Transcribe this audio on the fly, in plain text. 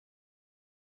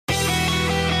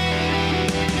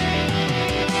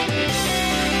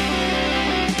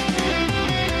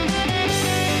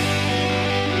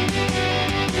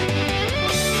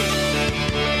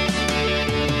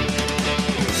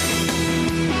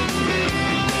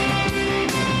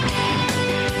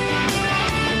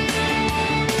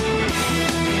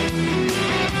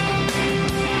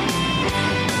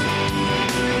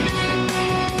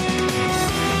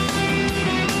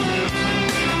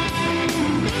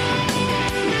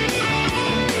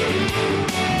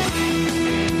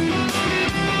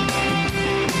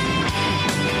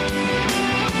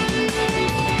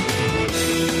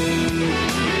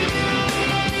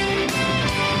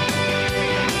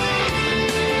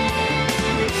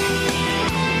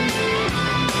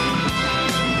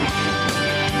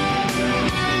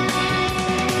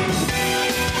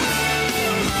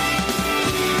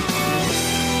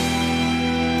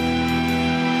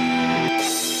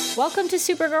to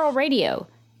Supergirl Radio,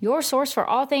 your source for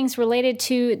all things related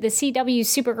to the CW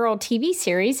Supergirl TV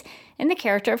series and the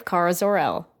character of Kara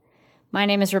Zor-El. My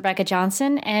name is Rebecca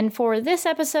Johnson, and for this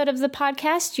episode of the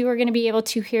podcast, you are going to be able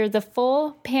to hear the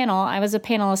full panel I was a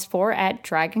panelist for at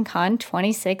DragonCon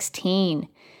 2016. It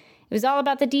was all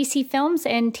about the DC films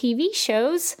and TV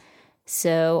shows,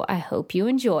 so I hope you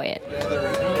enjoy it.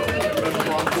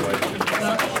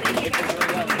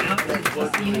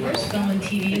 Universe, film and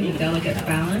TV in a delicate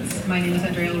balance. My name is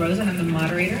Andrea Rosa, and I'm the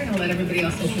moderator, and I'll let everybody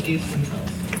else introduce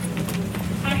themselves.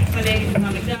 Hi, my name is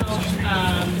Mama Dell.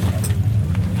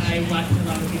 I watched a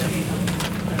lot of CW films.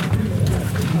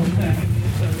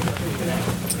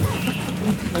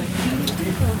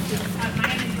 My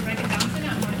name is Rebecca Johnson.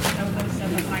 I'm one of the co-hosts of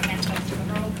a podcast called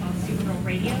Supergirl called Supergirl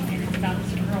Radio, and it's about the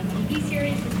Supergirl TV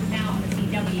series, which is now on the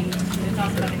CW, but it's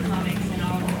also about the comics and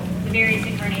all the various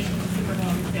incarnations of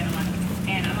Supergirl who's been on.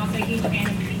 And I'm also a huge fan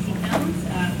of the DC films.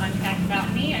 Fun fact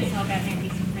about me, I saw Batman v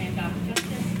Superman: Dawn of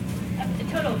Justice a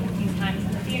total of 15 times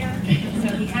in the theater. So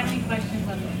if you have any questions,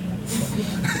 let me know.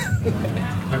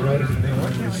 Hi, writer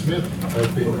Nathan Smith.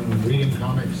 I've been reading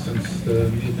comics since the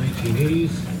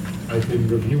mid-1980s. I've been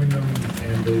reviewing them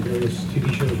and the various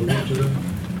TV shows related to them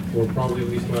for probably at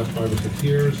least the last 5 or 6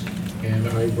 years. And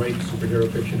I write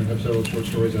superhero fiction and have several short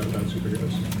stories out about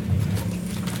superheroes.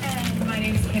 My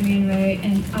name is Camille Ray,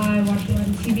 and I watch a lot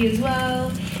of TV as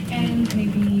well, and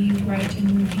maybe write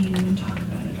and review and talk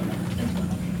about it a lot as well.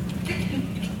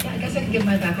 Yeah, I guess I could give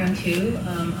my background too.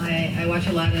 I watch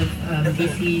a lot of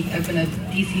DC. I've been a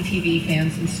DC TV fan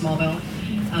since Smallville,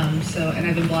 and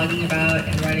I've been blogging about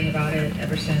and writing about it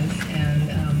ever since.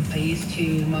 And I used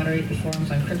to moderate the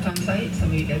forums on Krypton site. Some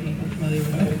of you guys may be familiar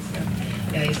with it. So,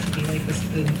 yeah, I used to be like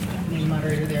the main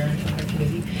moderator there until I got too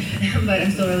busy. But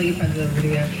I'm still really good friends with everybody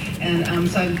there. And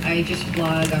so I just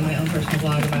blog on my own personal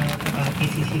blog about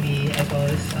DC TV as well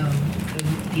as the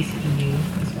DCEU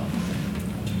as well.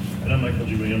 And I'm Michael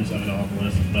G. Williams. I'm an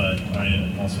novelist, but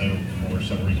I also, for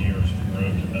several years,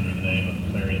 wrote under the name of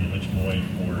Clarion the Witch Boy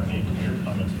for a queer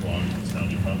comics blog that's now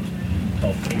defunct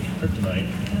called Pink Kryptonite,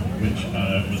 which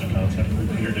was a concept for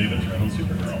Peter David's own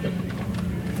Supergirl.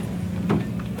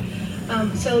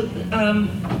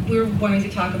 We're wanting to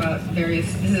talk about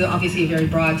this is obviously a very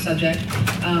broad subject,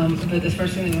 but the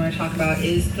first thing that we want to talk about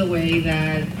is the way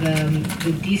that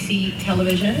the DC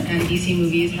television and DC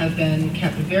movies have been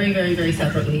kept very, very, very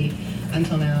separately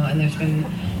until now, and there's been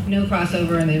no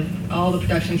crossover, and all the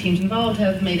production teams involved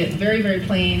have made it very, very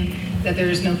plain that there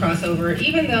is no crossover,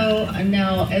 even though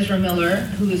now Ezra Miller,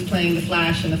 who is playing the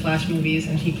Flash in the Flash movies,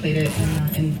 and he played it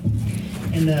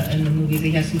in the movies,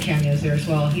 he has some cameos there as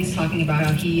well. He's talking about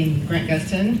how he and Grant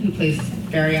Gustin, who plays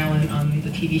Barry Allen on the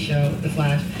TV show The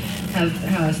Flash,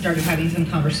 have started having some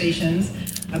conversations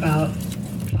about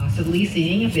possibly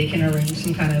seeing if they can arrange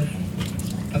some kind of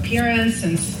appearance,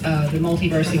 since the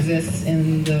multiverse exists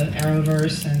in the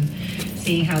Arrowverse, and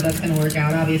seeing how that's going to work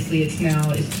out. Obviously, it's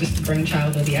just the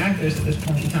brainchild of the actors at this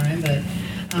point in time,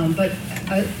 but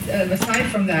aside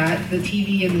from that, the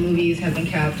TV and the movies have been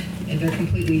kept, and they're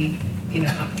completely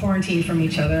quarantined from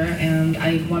each other, and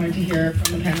I wanted to hear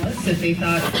from the panelists if they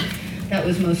thought that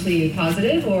was mostly a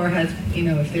positive, or if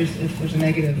there's a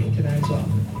negative to that as well.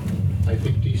 I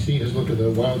think DC has looked at the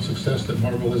wild success that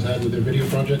Marvel has had with their video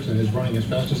projects and is running as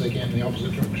fast as they can in the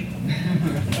opposite direction.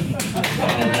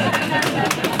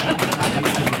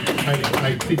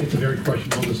 I think it's a very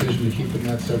questionable decision to keep them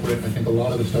that separate. I think a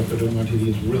lot of the stuff they're doing on TV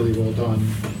is really well done,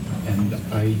 and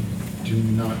I do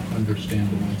not understand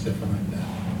the mindset behind that.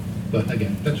 But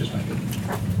again, that's just my opinion.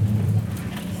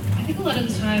 I think a lot of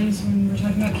the times when we're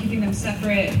talking about keeping them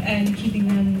separate and keeping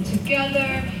them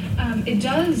together, it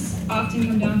does often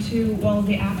come down to, well,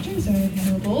 the actors are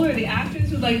available, or the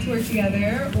actors would like to work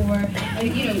together, or, we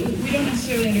don't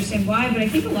necessarily understand why, but I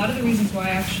think a lot of the reasons why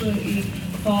actually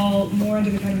fall more under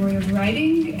the category of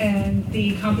writing and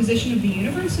the composition of the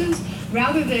universes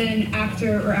rather than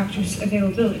actor or actress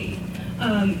availability.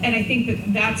 And I think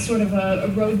that that's sort of a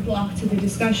roadblock to the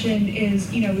discussion is,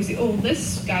 we say, oh,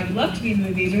 this guy would love to be in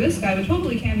movies, or this guy would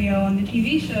totally cameo on the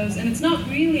TV shows, and it's not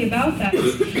really about that.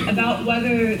 It's about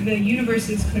whether the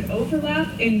universes could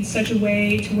overlap in such a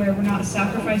way to where we're not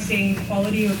sacrificing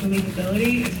quality or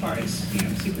believability as far as,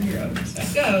 superhero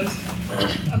stuff goes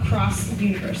across the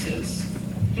universes.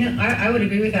 Yeah, I would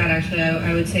agree with that, actually.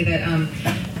 I would say that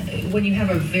when you have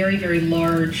a very, very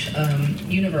large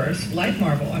universe, like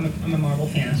Marvel, I'm a Marvel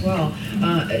fan as well,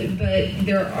 but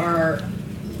there are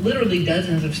literally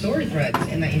dozens of story threads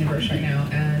in that universe right now,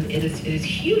 and it is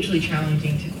hugely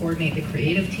challenging to coordinate the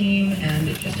creative team and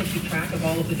just to keep track of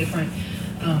all of the different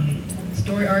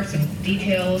story arcs and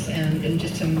details, and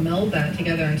just to meld that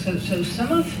together. And so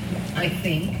some of I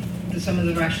think some of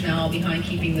the rationale behind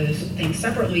keeping those things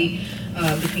separately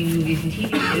between movies and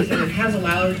TV is that it has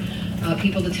allowed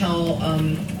people to tell,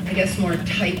 I guess, more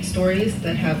tight stories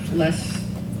that have less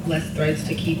threads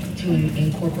to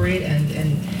incorporate,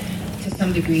 and to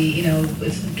some degree,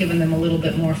 it's given them a little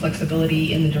bit more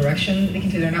flexibility in the direction they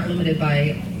can take. They're not limited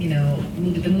by,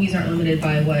 the movies aren't limited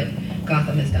by what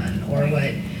Gotham has done or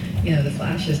what the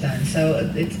Flash has done.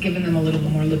 So it's given them a little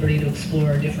bit more liberty to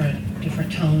explore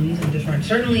different tones and different.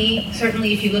 Certainly,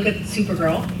 if you look at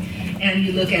Supergirl and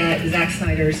you look at Zack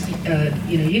Snyder's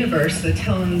universe, the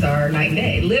tones are night and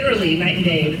day, literally night and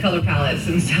day, the color palettes,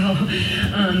 and so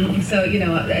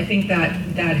I think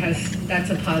that's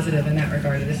a positive in that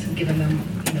regard. It's given them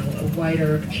a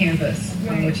wider canvas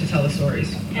on which to tell the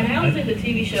stories. And I don't think the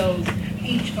TV shows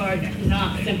each are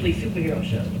not simply superhero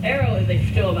shows. Arrow is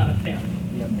a show about a family.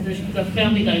 It's a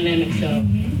family dynamic show.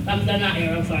 Not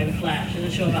Arrow, I'm sorry, The Flash.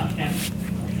 It's a show about family.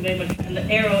 It's very much, and the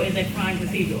Arrow is a crime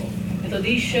procedural. And so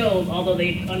these shows, although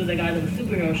they under the guise of a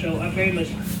superhero show, are very much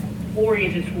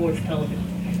oriented towards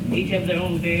television. They each have their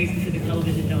own very specific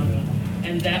television genre.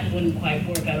 And that wouldn't quite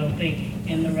work, I don't think,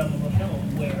 in the realm of a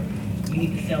film where you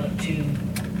need to sell it to, you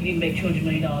need to make $200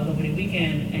 million over the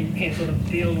weekend, and you can't sort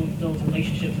of build those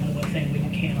relationships in the same way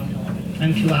you can on television.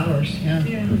 In 2 hours, yeah. I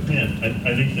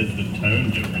think that the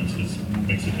tone difference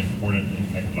makes it important, in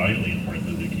fact, vitally important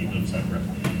that they keep them separate.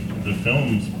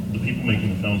 The people making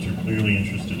the films are clearly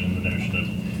interested in the notion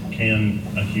of, can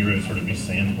a hero sort of be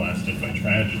sandblasted by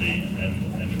tragedy,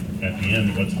 and at the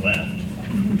end, what's left?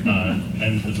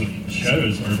 And the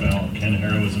shows are about, can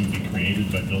heroism be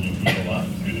created by building people up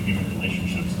through the human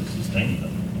relationships that sustain them?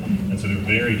 And so they're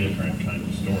very different kinds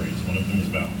of stories. One of them is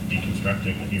about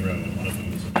deconstructing the hero, and one of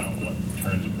them is about what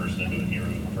turns a person into a hero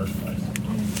in the first place.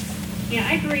 Yeah,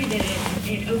 I agree that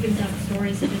it opens up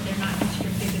stories so that they're not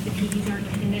constricted, that the TVs aren't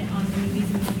dependent on the movies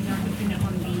and the movies aren't dependent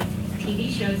on the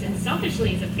TV shows. And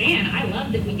selfishly, as a fan, I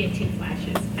love that we get 2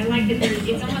 Flashes. I like that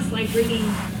it's almost like reading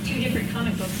 2 different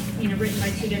comic books, written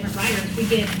by 2 different writers. We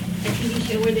get a TV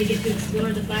show where they get to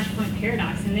explore the Flashpoint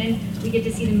paradox, and then we get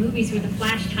to see the movies where the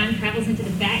Flash time travels into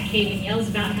the Batcave and yells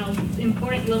about how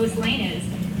important Lois Lane is.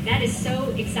 That is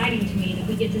so exciting to me that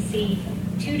we get to see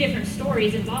 2 different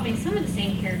stories involving some of the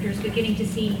same characters, but getting to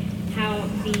see how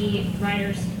the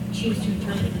writers choose to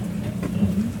interpret them.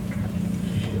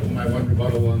 My one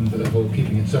rebuttal on the whole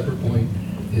keeping it separate point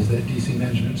is that DC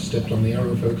management stepped on the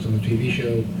Arrow folks on the TV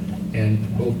show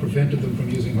and both prevented them from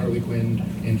using Harley Quinn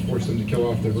and forced them to kill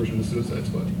off their version of the Suicide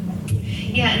Squad.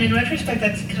 Yeah, and in retrospect,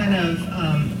 that's kind of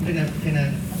been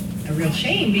a real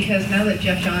shame, because now that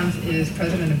Jeff Johns is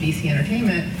president of DC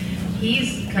Entertainment,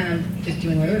 he's kind of just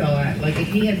doing away with all that. Like if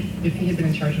he had been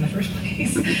in charge in the first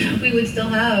place, we would still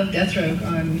have Deathstroke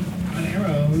on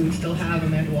Arrow. We would still have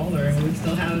Amanda Waller, and we would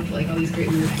still have like all these great.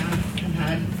 We would have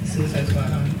had Suicide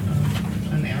Squad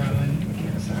on Arrow,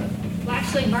 and so. Well,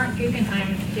 actually, Mark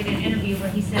Guggenheim did an interview where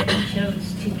he said he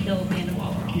chose to kill Amanda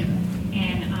Waller off. Yeah.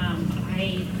 And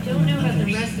I don't know about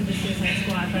the rest of the Suicide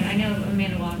Squad, but I know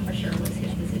Amanda Waller for sure was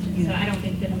his decision. Yeah. So I don't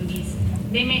think the movies,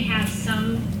 they may have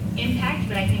some impact,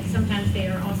 but I think sometimes they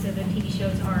are also, the TV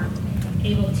shows are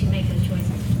able to make those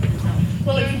choices themselves.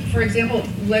 Well, for example,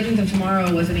 Legends of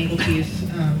Tomorrow wasn't able to use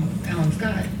Alan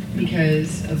Scott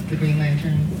because of the Green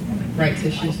Lantern rights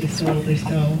issues. They're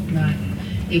still not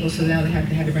able, so now they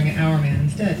had to bring in Our Man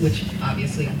instead, which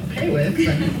obviously I'm okay with.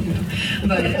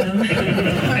 But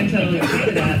I'm totally okay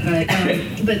with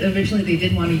that. But originally they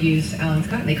did want to use Alan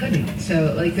Scott and they couldn't.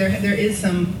 So like there is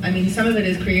some. I mean, some of it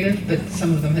is creative, but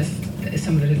some of it has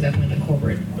definitely been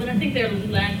corporate. But I think they're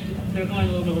going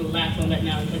a little bit lax on that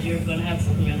now, because you're going to have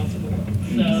Superman on Supergirl.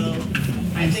 So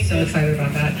I'm so excited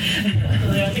about that.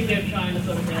 So I think they're trying to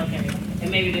sort of say, okay, and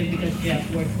maybe it's because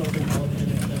Jeff works both in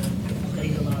television and film, that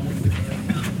he's allowed to.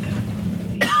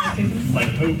 My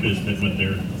hope is that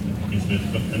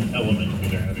an element where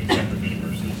they're having separate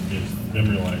universes is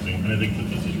them realizing, and I think that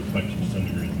this is reflected to some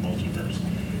degree in the multiverse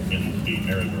in the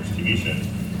Arrowverse TV show,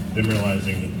 them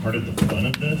realizing that part of the fun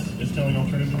of this is telling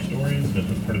alternative stories, that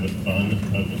part of the fun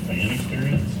of the fan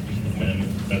experience, and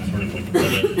that's sort of like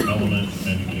the element,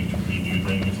 and getting to redo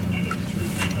things and do them 2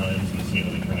 or 3 times and see how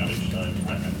they turn out each time.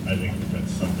 I think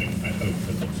that's something, I hope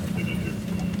that's something that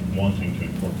they're wanting to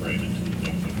incorporate into the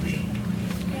things they create.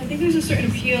 I think there's a certain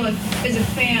appeal as a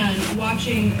fan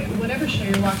watching whatever show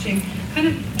you're watching, kind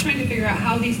of trying to figure out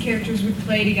how these characters would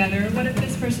play together. What if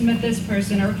this person met this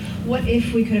person? Or what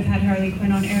if we could have had Harley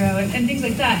Quinn on Arrow? And things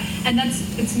like that. And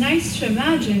it's nice to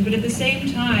imagine, but at the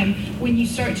same time, when you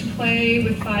start to play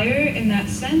with fire in that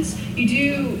sense, you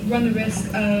do run the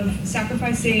risk of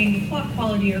sacrificing plot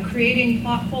quality or creating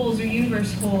plot holes or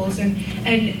universe holes. And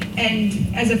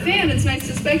as a fan, it's nice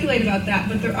to speculate about that,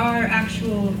 but there are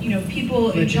actual,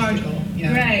 people in charge.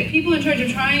 Yeah. Right, people in charge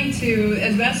of trying to,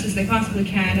 as best as they possibly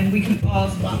can, and we can all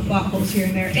spot plot holes here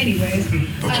and there anyways,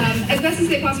 as best as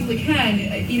they possibly can,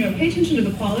 pay attention to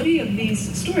the quality of these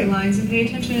storylines and pay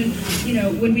attention,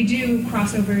 when we do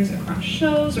crossovers across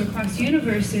shows or across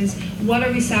universes, what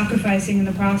are we sacrificing in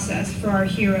the process for our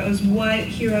heroes? What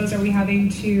heroes are we having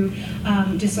to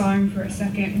disarm for a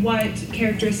second? What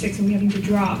characteristics are we having to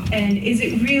drop? And is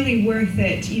it really worth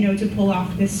it, to pull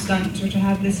off this stunt or to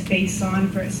have this face on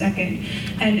for a second?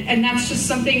 And that's just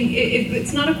something,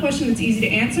 it's not a question that's easy to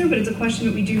answer, but it's a question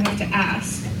that we do have to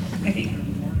ask, I think.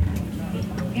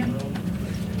 Yeah.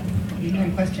 You have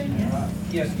a question?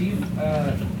 Yes, do you,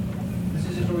 this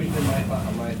has always been my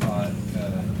thought when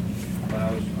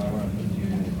I want to put you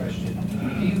in the question.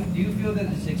 Do you feel that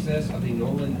the success of the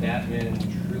Nolan Batman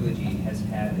trilogy has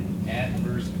had an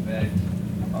adverse effect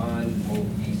on both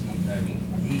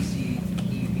DC,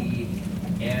 TV,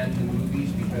 and the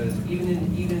movies? Because even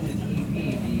in the TV,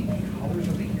 the colors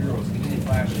of the heroes, even in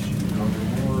Flash and Supergirl,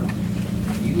 are more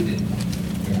muted.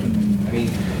 I mean,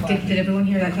 did everyone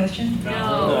hear that question?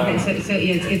 No. Okay, so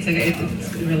yeah,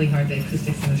 it's really hard. The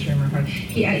acoustics in this room are hard.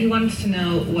 He wants to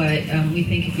know what we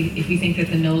think if we think that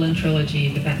the Nolan trilogy,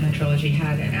 the Batman trilogy,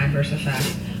 had an adverse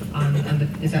effect on the,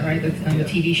 is that right? On the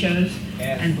TV shows,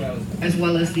 as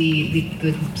well as the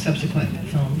subsequent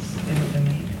films that have been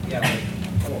made.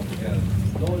 Yeah.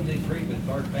 Nolan did great with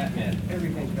dark Batman.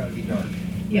 Everything's got to be dark.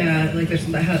 Yeah, like there's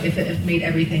if it made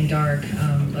everything dark,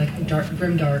 like dark,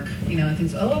 grim dark, and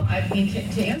things. I mean,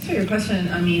 to answer your question,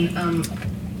 I mean,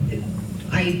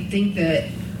 I think that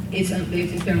it's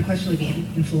been unquestionably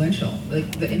influential.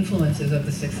 Like the influences of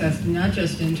the success, not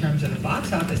just in terms of the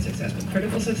box office success, but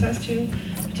critical success too.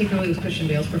 Particularly with Christian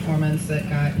Bale's performance, that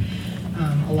got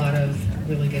a lot of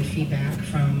really good feedback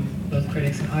from both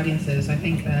critics and audiences. I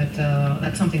think that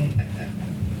that's something.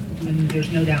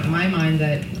 There's no doubt in my mind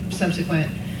that subsequent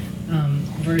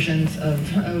versions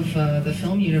of the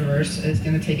film universe is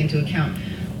going to take into account.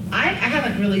 I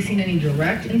haven't really seen any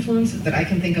direct influence that I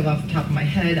can think of off the top of my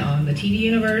head on the TV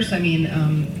universe. I mean,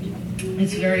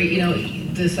 it's very,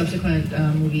 the subsequent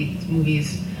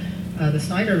movies, the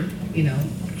Snyder,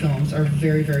 films are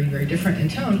very, very, very different in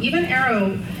tone. Even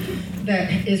Arrow,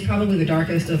 that is probably the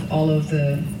darkest of all of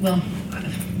the,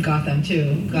 Gotham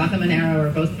too. Gotham and Arrow are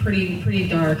both pretty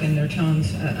dark in their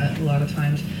tones a lot of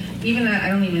times. Even that, I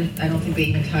don't think they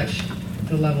even touch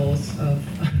the levels of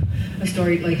a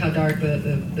story, like how dark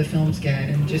the films get,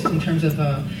 and just in terms of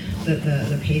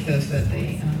the pathos that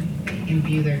they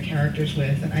imbue their characters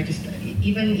with. And I just,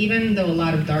 even though a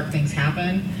lot of dark things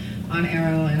happen on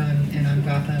Arrow and on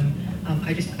Gotham,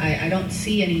 I don't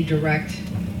see any direct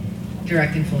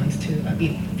influence to. I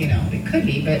mean, it could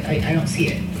be, but I don't see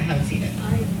it. I haven't seen it.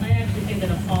 I actually think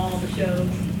that of all the shows,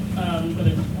 I'm going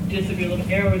to disagree a little.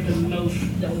 Arrow is the most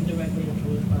that was directly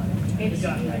influenced by the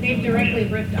Dark Knight. They've directly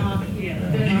ripped off the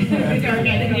Dark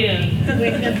Knight. Yeah.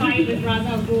 With the fight with Ra's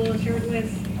al Ghul,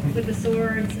 shirtless, with the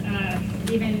swords,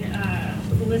 even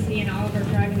Felicity and Oliver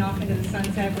driving off into the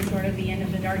sunset was sort of the end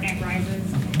of the Dark Knight Rises.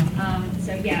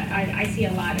 So yeah, I see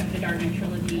a lot of the Dark Knight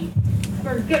trilogy,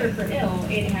 for good or for ill,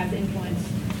 it has influenced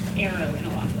Arrow in a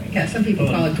lot of ways. Yeah, some people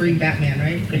call it Green Batman,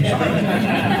 right?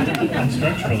 And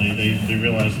structurally, they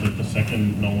realized that the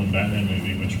second Nolan Batman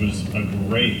movie, which was a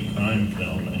great crime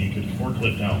film, and you could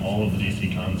forklift out all of the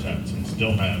DC concepts and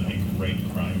still have a great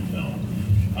crime film.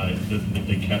 If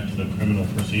they kept the criminal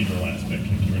procedural aspect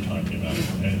like you were talking about,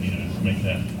 and make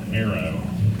that Arrow,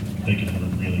 they could have a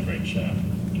really great show.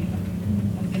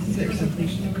 Is there some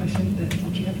question that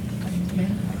you have,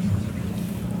 Matt?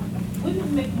 Wouldn't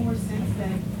it make more sense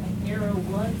that Arrow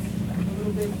was a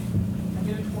little bit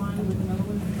intertwined with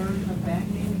Nolan's version of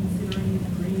Batman, considering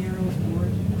Green Arrow's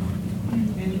origin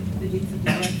and the use of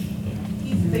direct?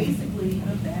 He's basically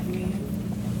a Batman.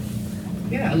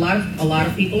 Yeah, a lot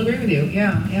of people agree with you.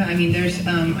 Yeah. I mean, there's,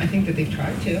 I think that they've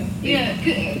tried to. Yeah,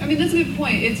 I mean, that's a good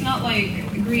point. It's not like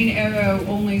Green Arrow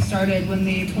only started when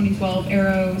the 2012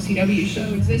 Arrow CW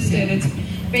show existed. It's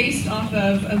based off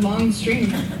of a long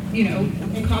string,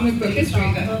 comic book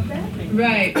history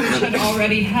right, which had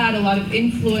already had a lot of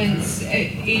influence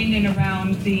in and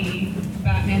around the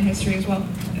Batman history as well.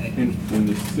 In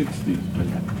the 60s,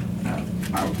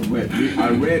 I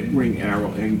read Green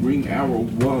Arrow, and Green Arrow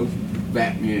was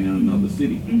Batman in another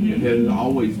city. It has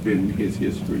always been his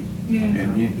history.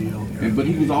 But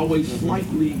he was always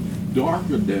slightly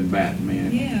darker than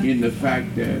Batman in the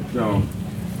fact that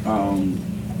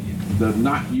the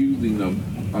not using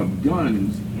of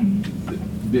guns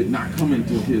did not come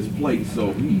into his place.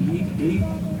 So he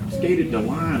skated the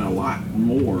line a lot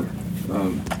more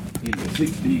in the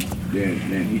 60s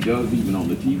than he does even on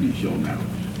the TV show now.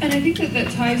 And I think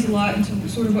that ties a lot into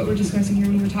sort of what we're discussing here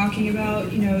when we're talking about,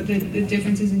 the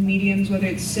differences in mediums, whether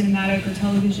it's cinematic or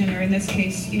television, or in this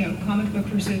case, comic book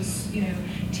versus,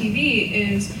 TV,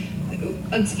 is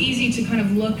it's easy to kind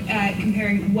of look at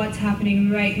comparing what's happening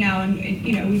right now, and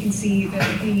we can see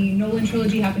that the Nolan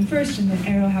trilogy happened first, and then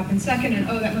Arrow happened second, and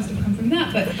that must have come from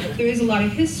that. But there is a lot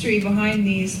of history behind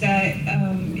these that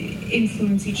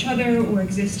influence each other or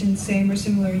exist in same or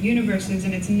similar universes,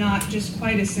 and it's not just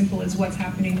quite as simple as what's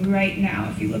happening right now.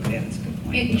 If you look at it, that's a good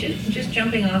point. Just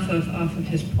jumping off of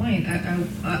his point,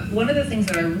 one of the things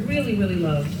that I really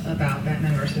loved about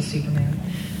Batman versus Superman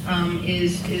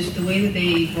is the way that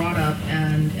they brought up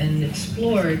and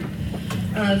explored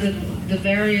the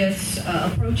various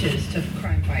approaches to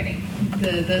crime fighting,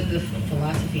 the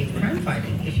philosophy of crime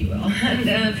fighting, if you will. And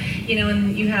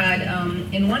and you had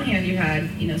in one hand you had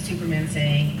Superman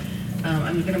saying,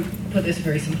 I'm going to put this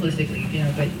very simplistically,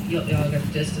 but y'all get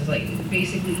the gist. Is like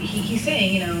basically he's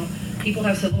saying people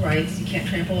have civil rights. You can't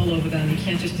trample all over them. You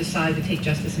can't just decide to take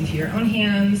justice into your own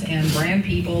hands and brand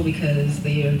people because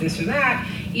they are this or that.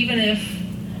 Even if,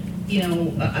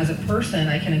 as a person,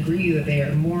 I can agree that they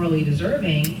are morally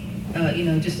deserving,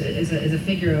 just as a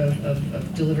figure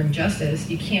of delivering justice,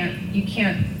 you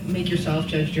can't make yourself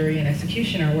judge, jury, and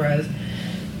executioner. Whereas,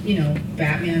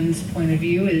 Batman's point of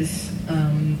view is,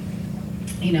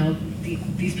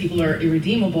 these people are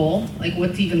irredeemable. Like,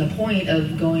 what's even the point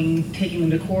of taking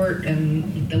them to court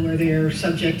and where they're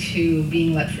subject to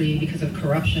being let free because of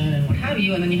corruption and what have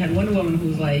you? And then you had Wonder Woman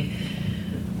who's like,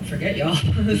 forget y'all.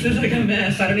 This is like a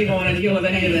mess. I don't even want to deal with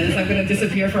any of this. I'm going to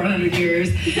disappear for 100 years.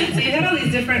 So you had all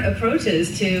these different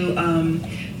approaches to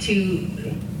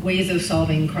ways of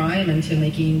solving crime and to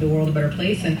making the world a better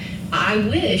place. And I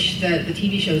wish that the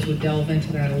TV shows would delve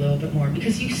into that a little bit more,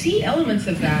 because you see elements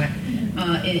of that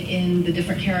in the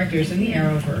different characters in the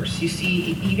Arrowverse. You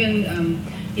see even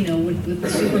with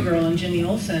Supergirl and Jimmy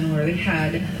Olsen, where they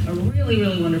had a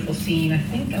really wonderful scene.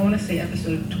 I want to say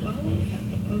episode 12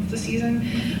 of the season,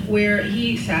 where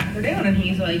he sat her down and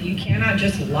he's like, you cannot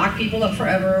just lock people up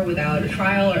forever without a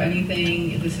trial or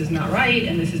anything. This is not right,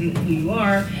 and this isn't who you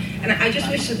are. And I just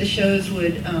wish that the shows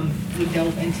would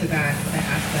delve into that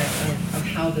aspect of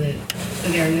how the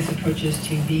various approaches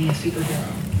to being a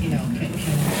superhero,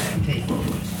 can take.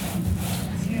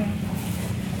 Yeah.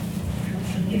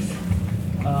 Yes.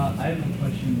 I have a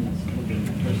question.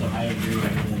 First of all, I agree. I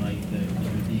really like the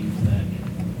themes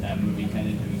that movie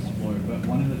tended to explore. But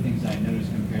one of the things I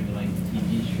noticed compared to like the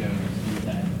TV shows is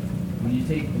that when you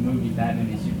take the movie Batman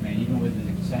v Superman, even with the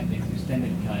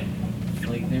extended cut,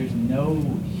 like there's no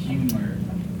humor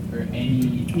or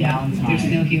any downtime. There's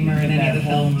no humor in any of the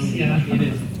films. Movie. Yeah. It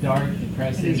is dark,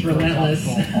 depressing. It is relentless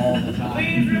all the time.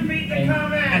 Please repeat the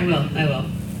comment. I will.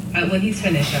 When he's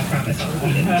finished, I promise I'll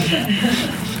repeat it.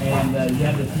 And you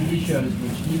have the TV shows,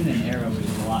 which even in Arrow, which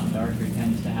is a lot darker,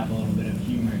 tends to have a little bit of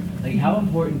humor. Like, how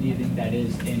important do you think that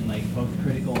is in like both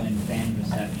critical and fan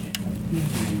reception to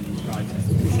these projects?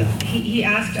 So he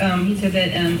asked. He said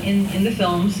that in the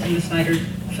films, in the Snyder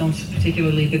films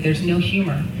particularly, that there's no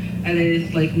humor. And it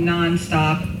is like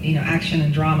non-stop, action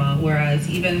and drama. Whereas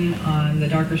even on the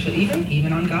darker show,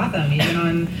 even on Gotham,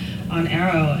 even on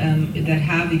Arrow, that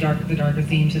have the darker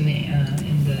themes in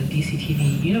the DC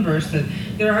TV universe, that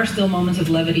there are still moments of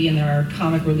levity and there are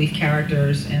comic relief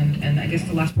characters. And I guess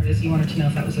the last part is you wanted to know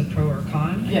if that was a pro or a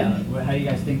con. Yeah. Well, how do you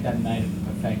guys think that might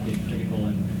have affected critical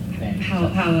and fan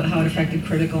reception? How it affected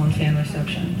critical and fan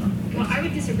reception? Well, I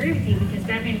would disagree with you, because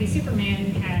Batman v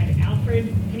Superman had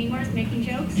Alfred Pennyworth making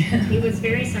jokes. He was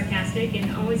very sarcastic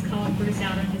and always called Bruce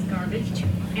out on his garbage.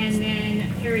 And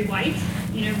then Perry White,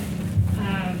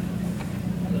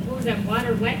 what was that,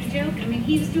 water wet joke? I mean,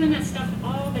 he was doing that stuff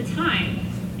all the time.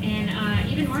 And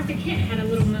even Martha Kent had a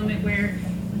little moment where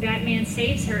Batman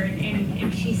saves her,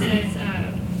 and she says,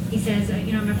 he says,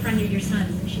 I'm a friend of your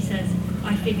son's, and she says,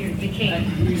 I figured the cake.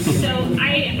 So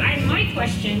my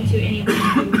question to anyone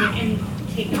who, and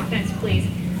take no offense, please,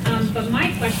 but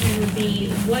my question would be,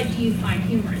 what do you find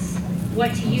humorous?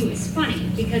 What to you is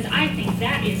funny? Because I think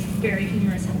that is very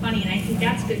humorous and funny, and I think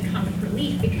that's good comic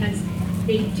relief, because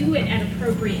they do it at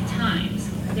appropriate times.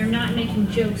 They're not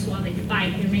making jokes while they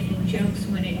fight. They're making jokes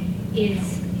when it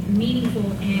is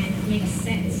meaningful and makes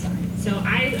sense. So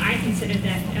I consider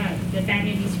that the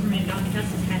Batman v Superman: Dawn of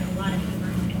Justice had a lot of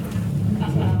humor in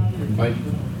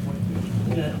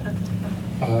it.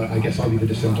 I guess I'll be the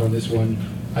dissent on this one.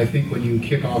 I think when you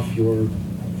kick off your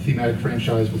thematic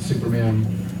franchise with Superman,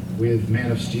 with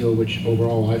Man of Steel, which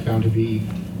overall I found to be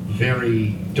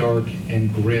very dark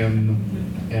and grim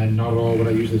and not at all what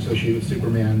I usually associate with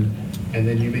Superman, and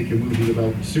then you make a movie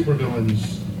about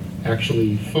supervillains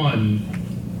actually fun,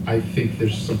 I think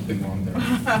there's something wrong there.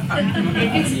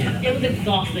 It was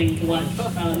exhausting to watch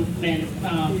Batman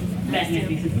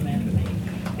v Superman for me.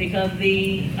 Because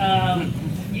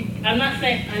I'm not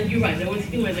saying, you're right, there was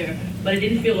humor there, but it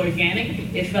didn't feel organic.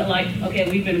 It felt like, okay,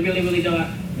 we've been really, really dark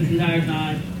this entire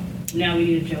time. Now we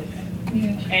need a joke.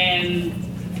 Yeah. And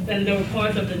there were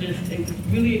parts of it just, it was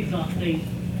really exhausting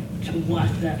to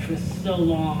watch that for so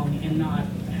long and not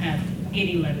have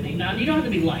any levity. Now, you don't have to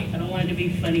be light. I don't want it to be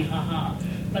funny, haha.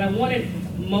 But I wanted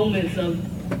moments of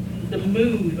the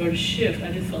mood or the shift.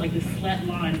 I just felt like this flat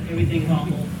line, everything's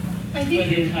awful. I think for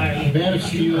the entire Man of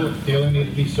Steel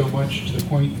alienated me so much to the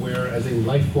point where, as a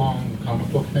lifelong comic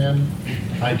book fan,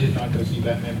 I did not go see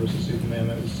Batman versus Superman.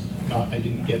 That was not, I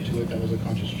didn't get to it. That was a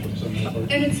conscious choice on my part.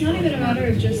 And it's not even a matter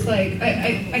of just like,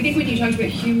 I think when you talked about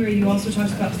humor, you also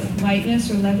talked about like lightness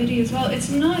or levity as well. It's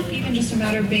not even just a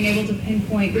matter of being able to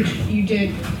pinpoint, which you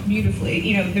did beautifully.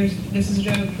 You know, this is a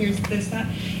joke, here's this, that.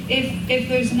 If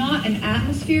there's not an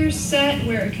atmosphere set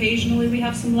where occasionally we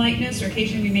have some lightness or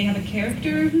occasionally we may have a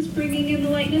character who's bringing in the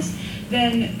lightness,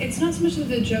 then it's not so much that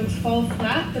the jokes fall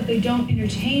flat, but they don't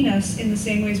entertain us in the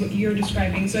same way as what you're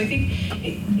describing. So I think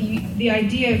the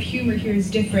idea of humor here is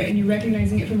different, and you're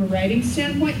recognizing it from a writing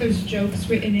standpoint. There's jokes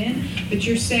written in, but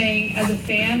you're saying, as a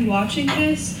fan watching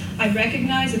this, I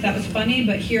recognize that was funny,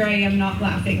 but here I am not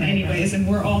laughing anyways, and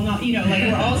we're all not, like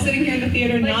we're all sitting here in the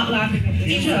theater not laughing at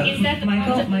this joke. Is that the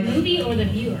fault of the movie or the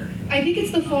viewer? I think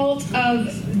it's the fault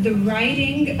of the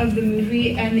writing of the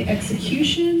movie and the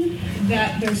execution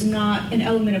that there's not an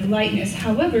element of lightness.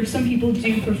 However, some people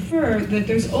do prefer that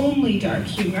there's only dark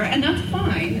humor, and that's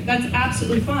fine. That's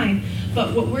absolutely fine.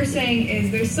 But what we're saying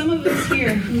is there's some of us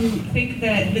here who think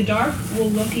that the dark will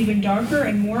look even darker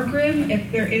and more grim if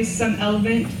there is some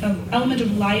element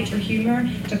of light or humor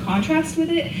to contrast with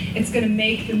it. It's going to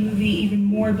make the movie even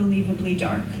more believably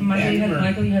dark.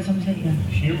 Michael, you had something to say? Yeah.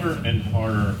 Humor and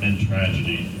horror and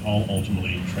tragedy all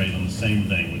ultimately trade on the same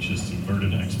thing, which is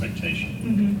subverted expectation.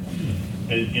 Mm-hmm.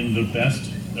 In the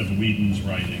best of Whedon's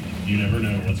writing, you never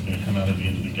know what's going to come out of the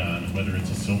end of the gun, whether it's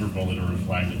a silver bullet or a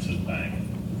flag that says bang.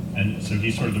 And so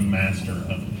he's sort of the master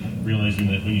of realizing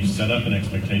that when you set up an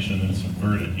expectation and then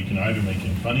subvert it, you can either make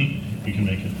it funny, you can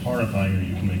make it horrifying, or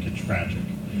you can make it tragic.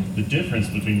 The difference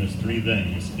between those three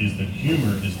things is that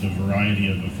humor is the variety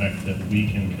of effect that we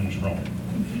can control.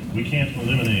 We can't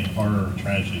eliminate horror or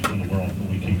tragedy from the world, but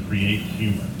we can create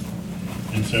humor.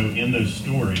 And so in those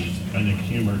stories, I think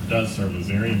humor does serve a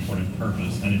very important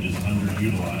purpose, and it is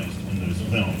underutilized in those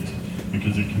films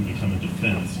because it can become a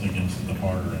defense against the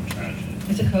horror and tragedy.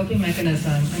 It's a coping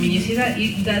mechanism. I mean, you see that,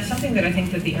 that's something that I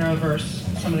think that the Arrowverse,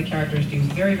 some of the characters do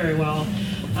very, very well.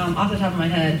 Off the top of my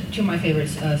head, two of my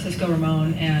favorites, Cisco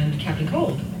Ramon and Captain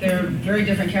Cold. They're very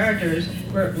different characters.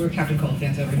 We're Captain Cold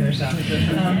fans over here, so.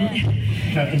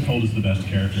 Captain Cold is the best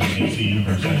character in the DC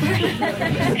universe.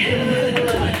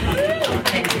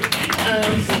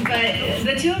 But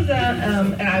the two of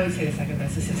them, and I would say the second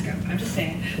best is Cisco. I'm just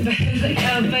saying. But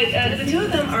the two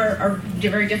of them are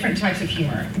very different types of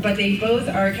humor. But they both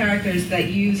are characters that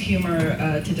use humor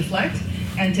to deflect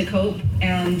and to cope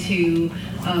and to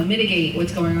mitigate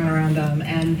what's going on around them.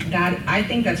 And that, I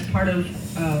think that's part of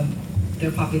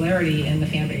their popularity in the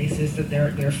fan base, is that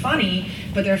they're funny,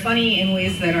 but they're funny in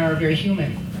ways that are very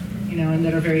human, and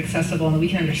that are very accessible, and we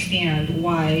can understand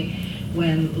why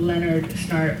when Leonard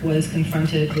Snart was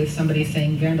confronted with somebody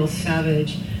saying Vandal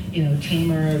Savage,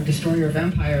 tamer, destroyer of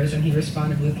empires, and he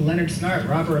responded with Leonard Snart,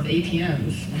 robber of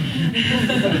ATMs.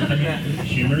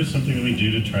 Humor is something that we do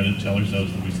to try to tell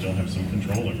ourselves that we still have some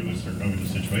control over the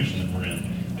situation that we're in.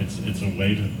 It's a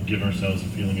way to give ourselves a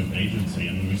feeling of agency,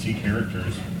 and when we see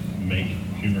characters make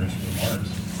humorous remarks,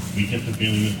 we get the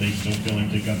feeling that they still feel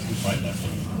like they've got some fight left in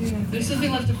them. Yeah. There's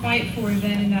something left to fight for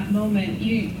then in that moment.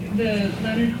 The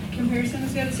Leonard comparison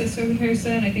is good, the Cisco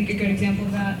comparison, I think a good example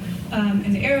of that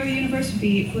in the Arrow universe would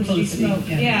be Felicity Smoke.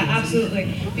 Yeah,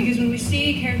 absolutely. Because when we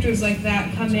see characters like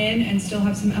that come in and still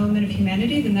have some element of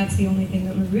humanity, then that's the only thing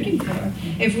that we're rooting for.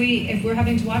 If we're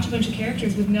having to watch a bunch of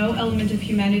characters with no element of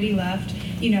humanity left,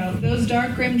 those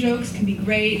dark, grim jokes can be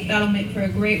great. That'll make for a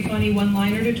great, funny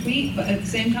one-liner to tweet, but at the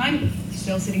same time,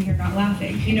 still sitting here not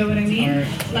laughing. You know what I mean?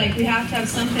 Like, we have to have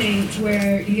something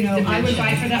where, you know, I would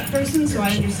fight for that person, so I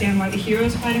understand why the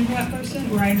hero's fighting for that person,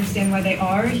 or I understand why they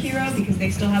are a hero because they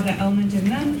still have that element in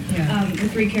them. Yeah. The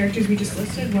 3 characters we just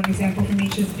listed, one example from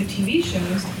each of the TV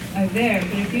shows are there.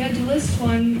 But if you had to list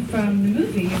one from the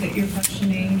movie that you're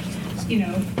questioning, you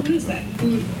know, who is that?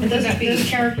 Those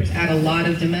characters add a lot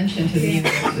of dimension to the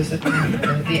universe.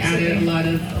 They added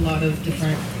a lot of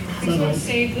different levels.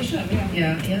 Save the show,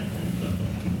 Yeah.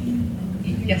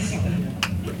 Yes.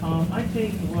 I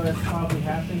think what probably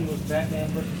happened with Batman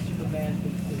versus Superman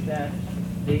is that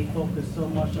they focused so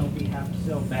much on we have to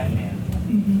sell Batman,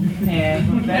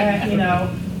 and with that, you know,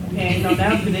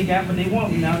 now they got what they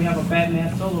want. Now we have a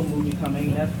Batman solo movie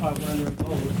coming. That's probably one of their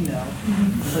goals, you know.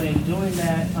 But in doing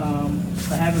that,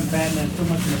 by having Batman so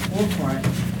much in the forefront,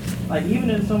 like even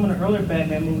in some of the earlier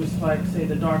Batman movies, like say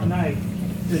The Dark Knight,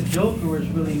 the Joker is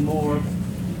really more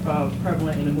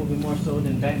prevalent in the movie more so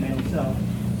than Batman himself.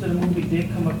 So the movie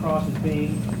did come across as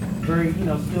being very, you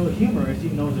know, still humorous,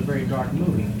 even though it's a very dark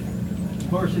movie.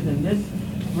 Versus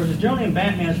generally in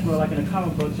Batman's world, like in the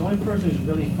comic books, the only person who's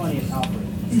really funny is Alfred.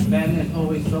 Batman's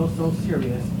always so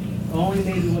serious. Only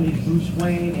maybe when he's Bruce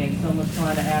Wayne and someone's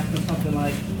trying to ask him something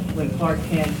like when Clark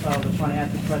Kent was trying to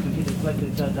ask the question, he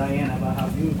deflected to Diana about how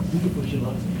beautiful she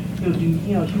looks. He'll do,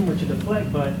 you know, humor to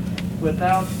deflect, but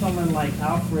without someone like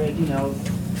Alfred, you know,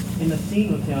 in the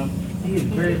scene with him, he is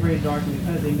very, very dark, and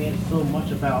because they made so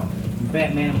much about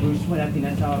Batman and Bruce Wayne, I think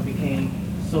that's how it became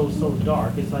so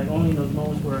dark. It's like only in those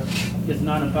moments where it's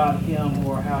not about him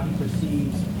or how he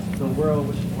perceives the world,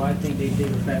 which is why I think they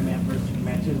did with Batman versus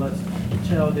Superman too. Let's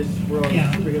tell this world of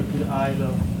superhero through the eyes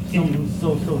of someone who's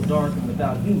so dark and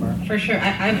without humor. For sure.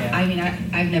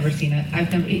 I've never seen it.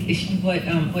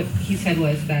 What he said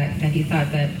was that he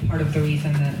thought that part of the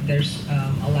reason that there's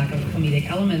a lack of comedic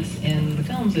elements in the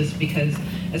films is because,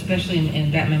 especially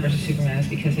in Batman versus Superman, is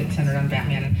because it's centered on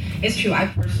Batman. And it's true. I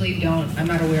personally I'm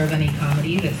not aware of any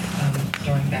comedy that's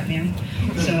starring Batman.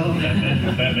 So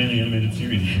Batman the animated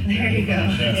series. There you go.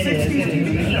 It is. He's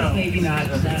maybe not.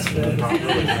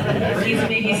 He's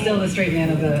maybe still the straight man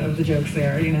of the jokes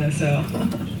there, you know. So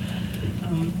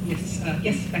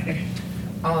yes, back there.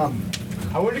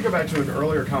 I wanted to go back to an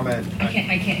earlier comment. I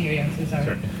can't hear you. I'm so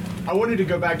sorry. I wanted to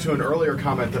go back to an earlier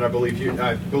comment that I believe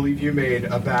you made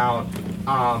about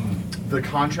the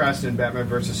contrast in Batman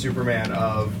versus Superman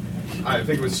of. I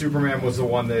think it was Superman was the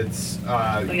one that's...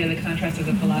 the contrast of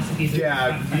the philosophies.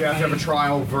 Yeah, you have to have a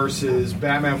trial versus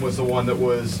Batman was the one that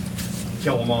was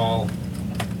kill them all,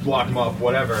 lock them up,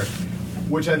 whatever.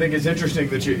 Which I think is interesting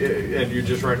that you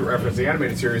just referenced the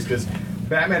animated series, because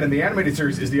Batman in the animated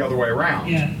series is the other way around.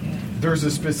 Yeah. There's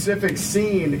a specific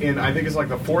scene in, I think it's like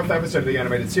the 4th episode of the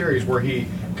animated series, where he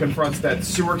confronts that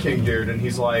Sewer King dude, and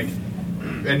he's like...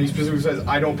 And he specifically says,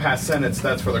 I don't pass sentence,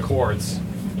 that's for the courts.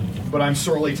 But I'm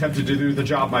sorely tempted to do the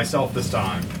job myself this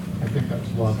time. I think that's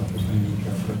Lava was named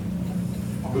chapter.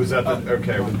 Was that the...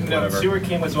 Okay, whatever. No, Sewer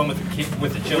King was the one with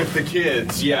the children. With the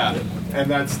kids, yeah.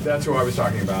 And that's who I was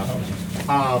talking about.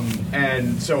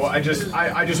 And so I just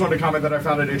wanted to comment that I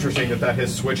found it interesting that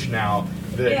has switched now.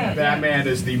 That Batman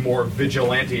is the more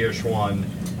vigilante-ish one,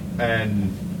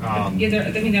 and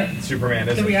Superman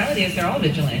is. The reality is they're all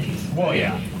vigilantes. Well,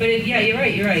 yeah. But you're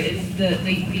right. It's the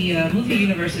movie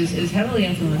universe is heavily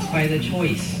influenced by the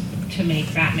choice to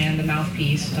make Batman the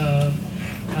mouthpiece of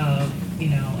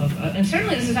and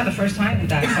certainly this is not the first time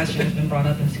that question has been brought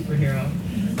up in a superhero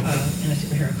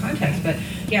context. But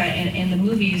in the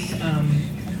movies,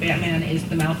 Batman is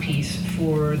the mouthpiece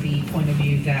for the point of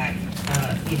view that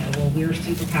we're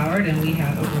superpowered and we're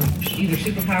either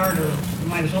superpowered or we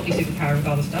might as well be superpowered with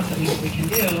all the stuff that we can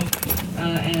do,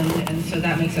 and so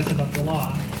that makes us above the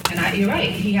law. And you're right,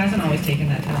 he hasn't always taken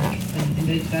that tone,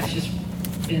 and that's just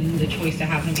been the choice to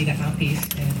have him be that mouthpiece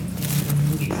in the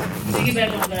movies. Thinking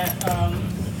back on that,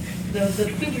 the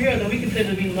superhero that we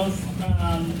consider to be most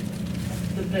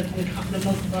the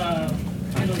most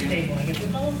middle stable, I guess we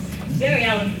call him. Barry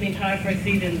Allen for the entire first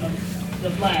season of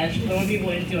The Flash, throwing people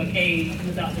into a cage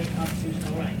without their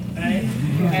constitutional right?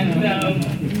 And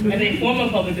as a former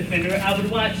public defender, I would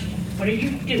watch, what are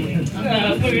you doing?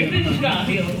 We're in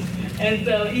trials. And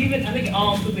so even, I think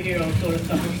all superheroes sort of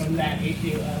suffer from that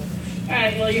issue of, all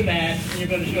right, well, you're bad, and you're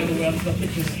going to destroy the world, so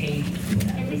put you in a cage.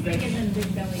 At least they give them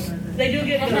big belly burgers. They do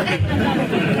get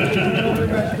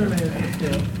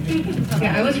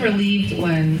Yeah, I was relieved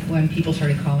when people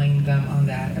started calling them on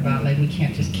that, about like we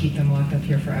can't just keep them locked up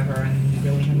here forever and we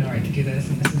really have no right to do this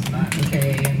and this is not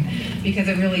okay. because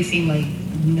it really seemed like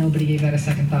nobody gave that a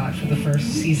second thought for the first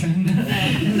season,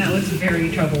 and that was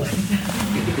very troubling.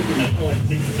 I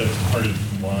think that's part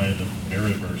of why the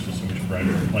Arrowverse is so much brighter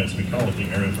in place. We call it the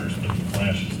Arrowverse, but the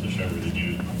Flash is the show where they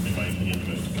do, in my opinion, the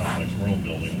most complex world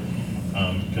building,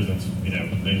 because it's,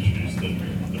 they introduced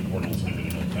the portals and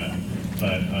everything like that.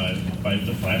 But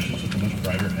the Flash is just a much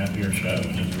brighter, happier show,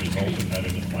 and as a result of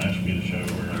having the Flash be the show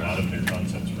where a lot of their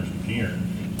concepts first appear,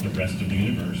 the rest of the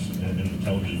universe in the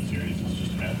television series is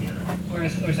just happier.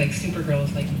 Whereas like Supergirl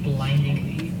is like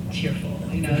blindingly cheerful.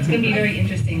 It's going to be very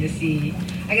interesting to see.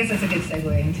 I guess that's a good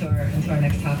segue into our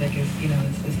next topic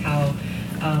is how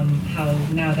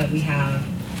now that we have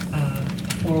a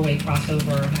 4-way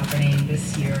crossover happening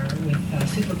this year with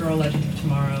Supergirl, Legends of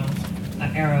Tomorrow,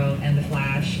 Arrow, and the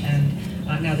Flash, and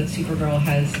now that Supergirl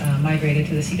has migrated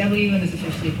to the CW and is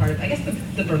officially part of, I guess,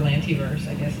 the Berlantiverse,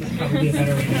 I guess is probably a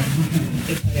better way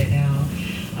to put it now.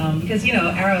 Because,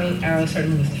 Arrow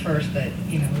certainly was the first, but,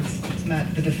 it's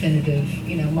not the definitive,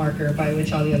 marker by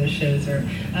which all the other shows are.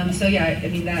 So, yeah, I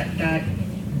mean, that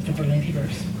the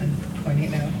Berlantiverse, I'm coining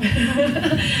it now.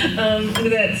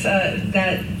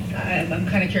 I'm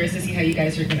kind of curious to see how you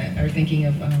guys are thinking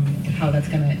of how that's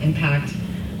going to impact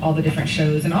all the different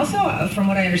shows. And also, from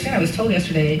what I understand, I was told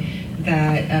yesterday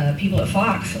that people at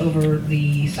Fox over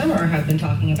the summer have been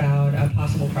talking about a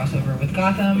possible crossover with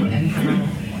Gotham and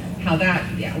how that,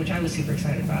 which I was super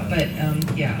excited about. But,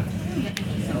 yeah.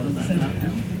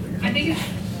 I think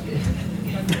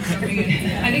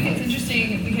it's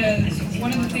interesting because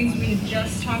one of the things we had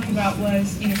just talked about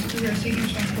was, superheroes taking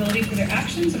responsibility for their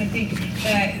actions, and I think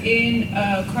that in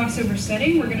a crossover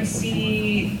setting, we're going to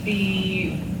see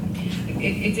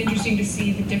it's interesting to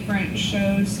see the different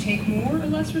shows take more or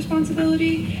less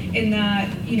responsibility in that,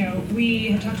 we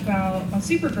had talked about on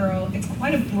Supergirl, it's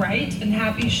quite a bright and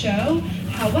happy show.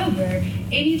 However,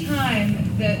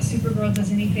 anytime that Supergirl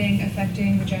does anything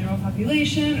affecting the general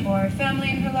population or family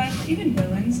in her life, even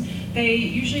villains, they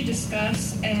usually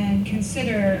discuss and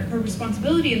consider her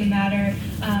responsibility in the matter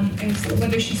as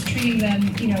whether she's treating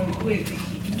them, with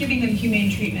giving them humane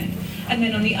treatment. And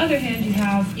then on the other hand, you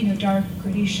have, dark,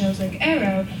 gritty shows like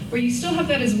Arrow, where you still have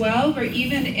that as well, where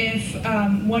even if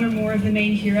one or more of the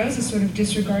main heroes is sort of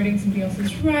disregarding somebody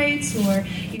else's rights or,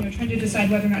 trying to decide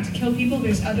whether or not to kill people,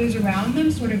 there's others around them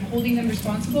sort of holding them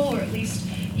responsible or at least,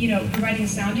 providing a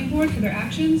sounding board for their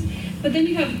actions. But then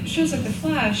you have shows like The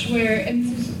Flash where, and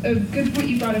this is a good point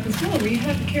you brought up as well, where you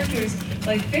have characters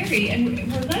like Barry, and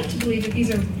we're led to believe that these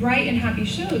are bright and happy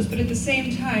shows, but at the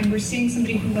same time, we're seeing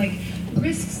somebody who,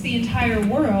 risks the entire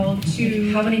world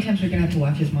to... How many times are we going to have to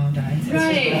watch his mom die?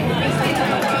 Right.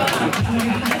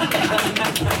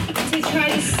 To try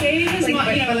to save his mom.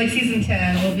 By season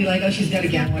 10, we'll be like, oh, she's dead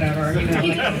again, whatever. I don't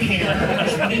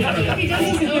care. He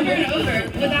does this over and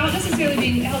over without necessarily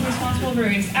being held responsible for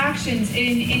his actions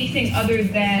in anything other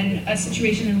than a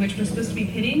situation in which we're supposed to be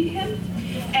pitying him.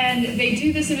 And they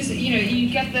do this in a, you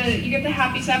get the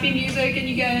happy sappy music, and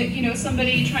you get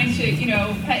somebody trying to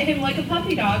pet him like a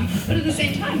puppy dog, but at the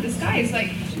same time this guy is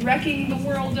wrecking the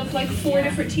world of 4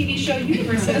 different TV show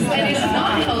universes and is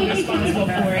not held responsible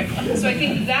for it. So I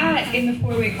think that in the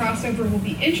 4-way crossover will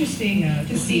be interesting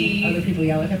to see other people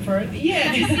yell at him for it.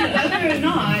 Yeah, to see whether or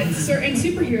not certain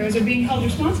superheroes are being held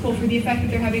responsible for the effect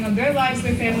that they're having on their lives,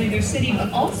 their family, their city,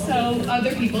 but also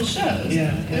other people's shows.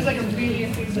 Yeah. There's a really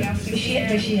enthusiastic.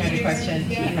 She had a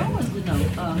question. I want to know,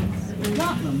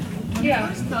 Gotham. When I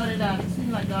first started out, it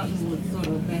seemed like Gotham was sort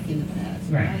of back in the past.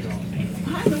 Right.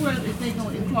 How in the world is they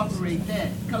going to incorporate that?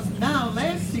 Because now,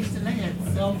 last season, they had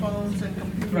cell phones and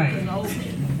computers and all that.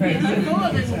 Right. And before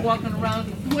they were walking around,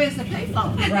 where's the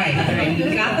payphone? Right.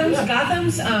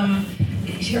 Gotham's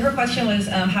her question was,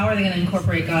 how are they going to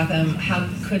incorporate Gotham? How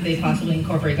could they possibly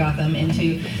incorporate Gotham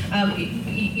into?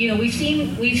 We've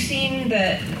seen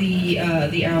that the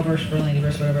Arrowverse,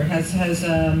 Berlantiverse, whatever, has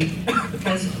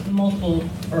multiple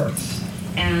Earths,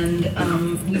 and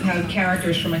we've had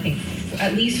characters from I think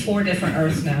at least 4 different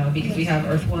Earths now, because we have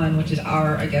Earth 1, which is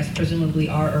presumably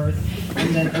our Earth,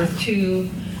 and then Earth 2.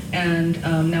 And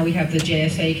now we have the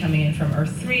JSA coming in from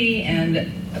Earth 3,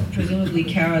 and presumably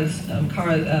Supergirl's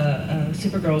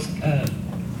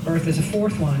Earth is a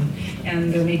 4th one,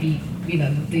 and there may be,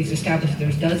 these established,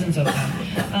 there's dozens of them.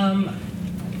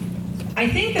 I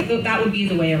think that would be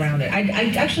the way around it.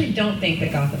 I actually don't think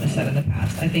that Gotham is set in the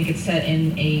past. I think it's set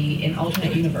in an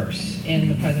alternate universe in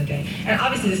the present day. And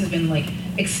obviously this has been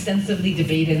extensively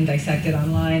debated and dissected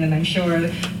online, and I'm sure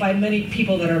by many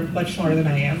people that are much smarter than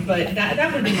I am. But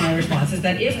that would be my response, is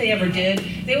that if they ever did,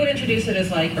 they would introduce it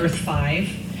as Earth 5.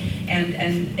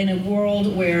 and in a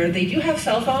world where they do have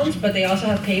cell phones, but they also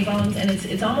have payphones, and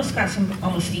it's almost got some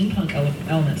almost steampunk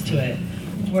elements to it,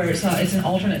 where it's an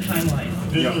alternate timeline.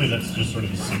 Visually, that's just sort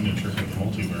of the signature of the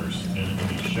multiverse in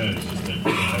these shows, is that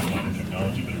they have modern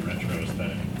technology but a retro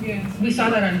aesthetic. Yeah. We saw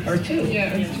that on Earth 2.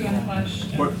 Yeah, Earth 2 on the Flash.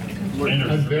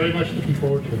 I'm very much looking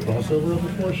forward to the crossover of the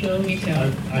 4 shows. Me too.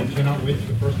 I cannot wait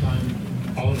for the first time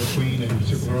Oliver Queen and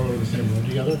Supergirl are in the same room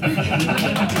together. It's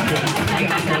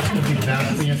going to be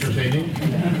vastly entertaining.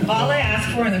 All I ask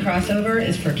for in the crossover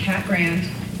is for Cat Grant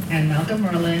and Malcolm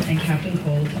Merlyn and Captain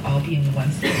Cold to all be in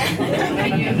one stage.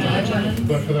 Can you imagine?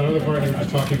 But for that other part you were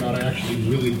just talking about, I actually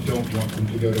really don't want them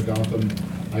to go to Gotham.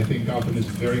 I think Gotham is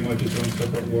very much its own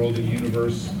separate world and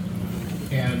universe.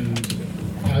 And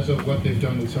as of what they've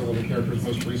done with several of the characters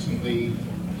most recently,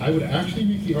 I would actually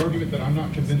make the argument that I'm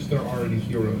not convinced there are any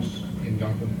heroes in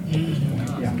Gotham.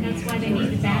 That's why they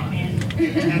need the Batman.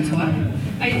 That's why.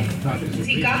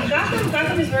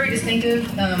 Gotham is very distinctive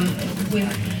with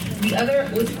the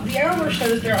Arrowverse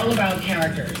shows. They're all about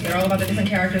characters. They're all about the different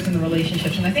characters and the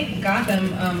relationships. And I think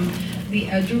Gotham,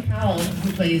 Drew Powell,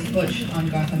 who plays Butch on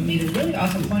Gotham, made a really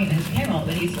awesome point in his panel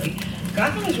that he's like,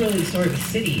 Gotham is really the story of the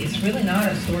city. It's really not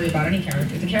a story about any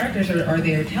character. The characters are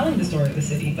there telling the story of the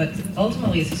city, but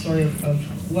ultimately it's a story of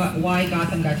why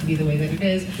Gotham got to be the way that it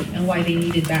is and why they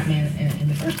needed Batman in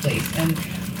the first place. And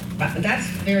that's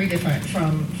very different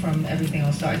from everything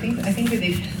else. So I think that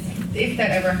if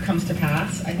that ever comes to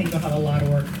pass, I think they'll have a lot of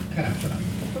work cut out for them.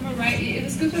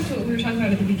 This goes back to what we were talking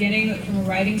about at the beginning. From a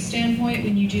writing standpoint,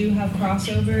 when you do have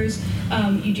crossovers,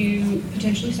 you do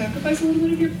potentially sacrifice a little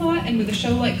bit of your plot. And with a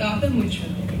show like Gotham, which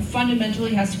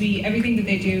fundamentally has to be, everything that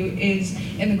they do is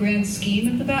in the grand scheme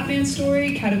of the Batman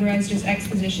story, categorized as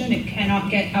exposition. It cannot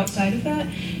get outside of that.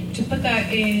 To put that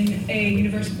in a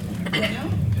universe right now?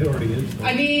 It already is.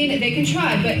 I mean, they can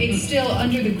try, but it's still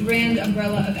under the grand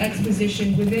umbrella of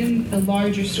exposition within the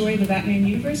larger story of the Batman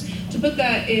universe. To put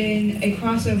that in a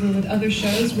crossover with other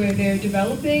shows where they're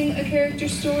developing a character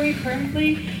story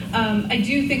currently, I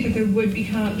do think that there would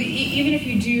become, even if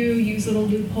you do use little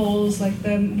loopholes like the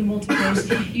multiverse,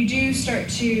 you do start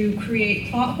to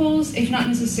create plot holes, if not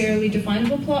necessarily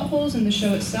definable plot holes in the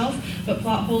show itself, but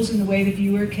plot holes in the way the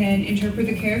viewer can interpret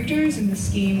the characters and the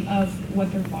scheme of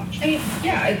what they're watching. I mean,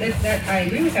 yeah, I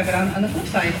agree with that, but on the flip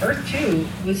side, Earth 2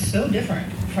 was so different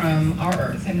from our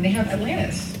Earth. I mean, they have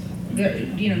Atlantis.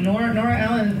 Nora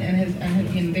Allen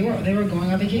and they were going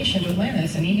on vacation to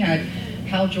Atlantis, and he had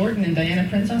Hal Jordan and Diana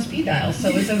Prince on speed dial. So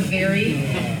it's a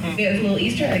there's a little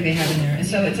Easter egg they have in there, and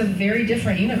so it's a very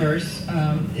different universe.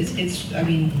 It's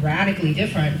radically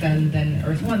different than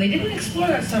Earth 1. They didn't explore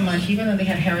that so much, even though they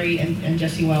had Harry and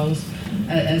Jesse Wells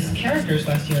as characters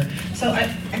last year. So I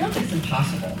don't think it's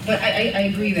impossible, but I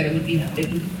agree that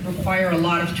it would require a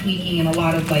lot of tweaking and a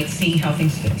lot of seeing how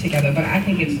things fit together. But I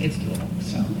think it's doable.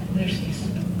 So there's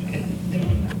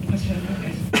question.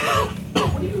 Okay.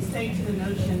 What do you say to the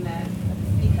notion that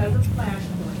because of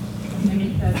Flashpoint and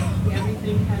because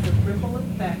everything has a ripple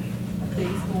effect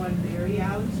based on Barry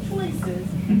Allen's choices,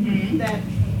 that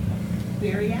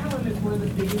Barry Allen is one of the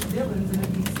biggest villains in the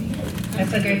DCU?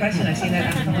 That's a great question. I've seen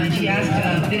that online. She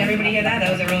asked, did everybody hear that?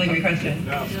 That was a really great question.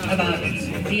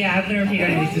 I've been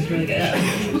repeating it. It's just really good.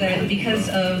 That because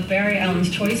of Barry Allen's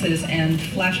choices and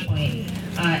Flashpoint,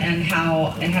 and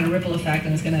how it had a ripple effect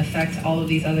and it's going to affect all of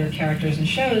these other characters and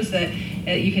shows, that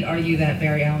you could argue that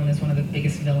Barry Allen is one of the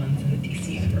biggest villains in the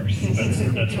DC universe.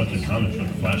 That's what the comic book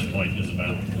Flashpoint is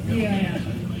about. Yeah.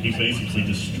 He basically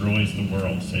destroys the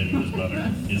world, saving his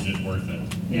mother. Is it worth it?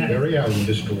 Yeah. Barry Allen,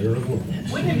 destroyer of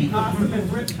worlds. Wouldn't it be awesome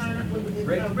if Rick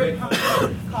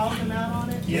Hunter called him out on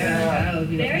it? Yeah, that would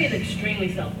be Barry is extremely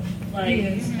selfish.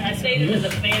 I say this as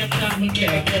a fan of comic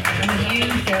I'm a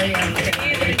huge Barry Allen fan.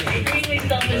 He's an extremely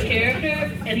selfish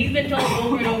character, and he's been told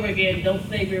over and over again, don't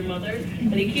save your mother,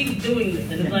 and he keeps doing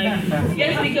this. And it's like,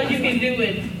 yes, because you can do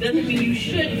it, doesn't mean you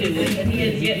should do it, and he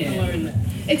has yet to learn that.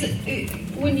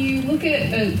 When you look at,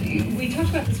 we talked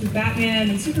about this with Batman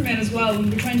and Superman as well,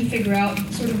 when we're trying to figure out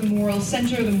sort of the moral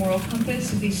center, the moral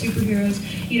compass of these superheroes,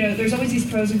 there's always these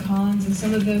pros and cons, and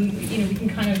some of them, we can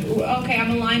kind of, okay,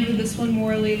 I'm aligned with this one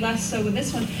morally, less so with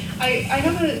this one. I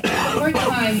have a hard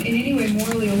time in any way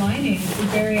morally aligning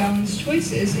with Barry Allen's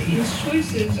choices. His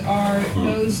choices are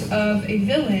those of a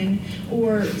villain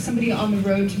or somebody on the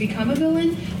road to become a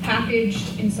villain,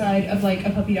 packaged inside of a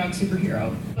puppy dog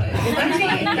superhero. But that's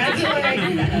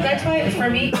why for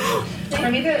me,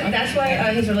 that's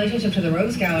why his relationship to the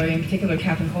Rogues Gallery, in particular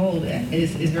Captain Cold,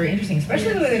 is very interesting,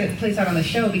 especially the way that it plays out on the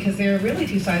show, because they're really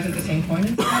two sides of the same coin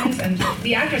in some ways. And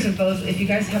the actors of both, if you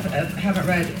guys haven't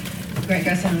read Grant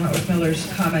Gustin and Wentworth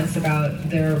Miller's comments about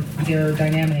their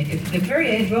dynamic.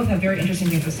 They both have very interesting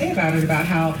things to say about it, about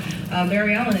how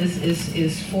Barry Allen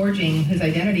is forging his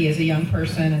identity as a young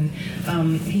person,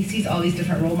 and he sees all these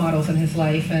different role models in his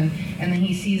life, and then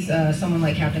he sees someone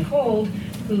like Captain Cold,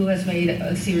 who has made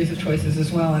a series of choices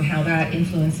as well, and how that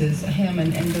influences him,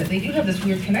 and they do have this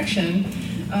weird connection.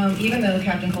 Even though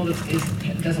Captain Cold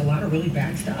does a lot of really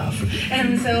bad stuff,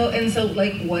 and so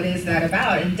like, what is that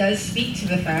about? It does speak to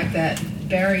the fact that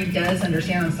Barry does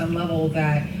understand on some level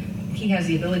that he has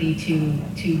the ability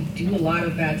to do a lot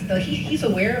of bad stuff. He's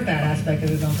aware of that aspect of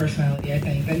his own personality, I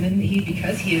think, and then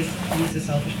because he's a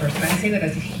selfish person. I say that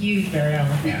as a huge Barry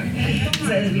Allen fan.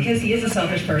 So because he is a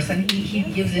selfish person, he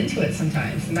gives into it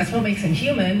sometimes, and that's what makes him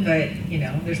human. But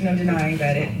there's no denying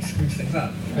that it screws things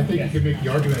up. I think you could make the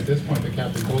argument at this point that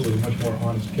Captain Cold is a much more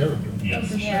honest character.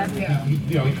 Yes, for sure.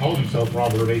 He calls himself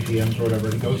robber of ATMs or whatever,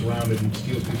 and he goes around and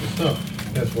steals people's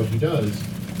stuff. That's what he does.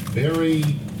 Barry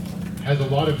has a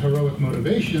lot of heroic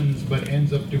motivations, but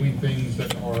ends up doing things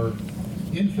that are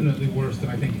infinitely worse than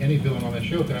I think any villain on that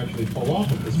show could actually pull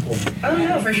off at this point. Oh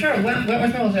no, for sure. Wentworth Miller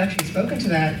has actually spoken to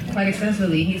that quite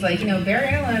extensively. He's like, Barry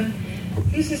Allen,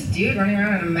 who's this dude running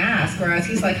around in a mask? Whereas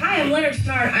he's like, hi, I'm Leonard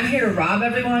Snart. I'm here to rob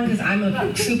everyone because I'm a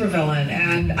supervillain.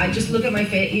 And I just look at my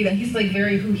face. He's like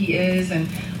very who he is. And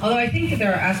although I think that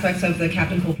there are aspects of the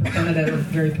Captain Cold persona that are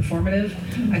very performative,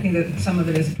 I think that some of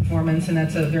it is a performance, and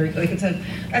that's I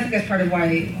think that's part of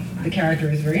why the character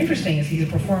is very interesting. Is he's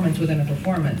a performance within a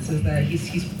performance? Is that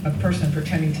he's a person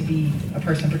pretending to be a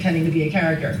person, pretending to be a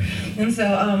character. And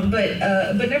so,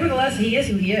 but nevertheless, he is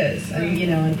who he is, and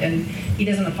and he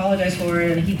doesn't apologize for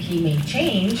it, and he may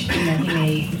change, he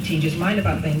may change his mind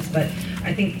about things, but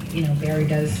I think, Barry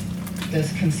does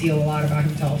conceal a lot about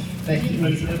himself that he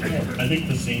may forget. I think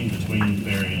the scene between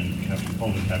Barry and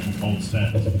Captain Cold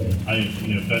says,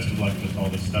 best of luck with all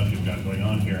this stuff you've got going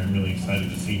on here. I'm really excited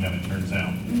to see how it turns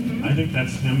out. Mm-hmm. I think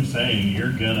that's him saying,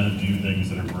 you're gonna do things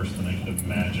that are worse than I could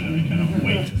imagine, and I cannot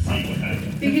wait to see what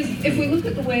happens. Because if we look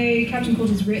at the way Captain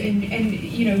Cold is written, and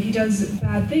he does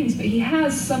bad things, but he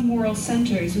has some moral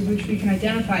centers with which we can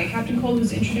identify. Captain Cold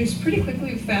was introduced pretty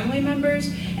quickly with family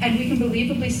members, and we can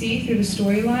believably see through the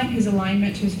storyline his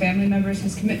alignment to his family members,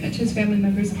 his commitment to his family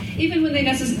members, even when they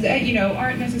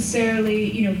aren't necessarily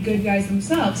good guys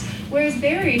themselves. Whereas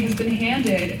Barry has been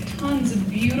handed tons of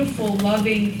beautiful,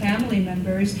 loving family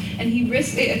members, and he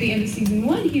risks at the end of season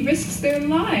 1. He risks their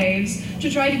lives to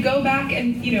try to go back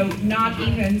and not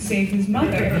even save his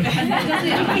mother. And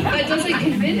that doesn't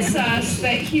convince us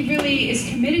that he really is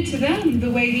committed to them the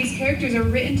way these characters are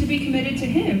written to be committed to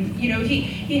him.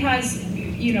 He has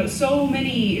so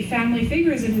many family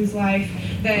figures in his life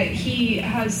that he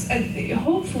has,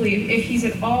 hopefully, if he's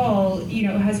at all,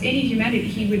 has any humanity,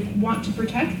 he would want to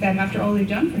protect them after all they've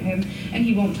done for him, and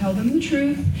he won't tell them the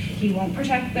truth, he won't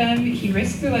protect them, he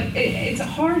risks their life. It's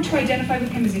hard to identify with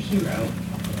him as a hero.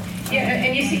 Yeah,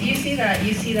 and you see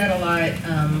that a lot,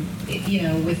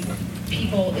 with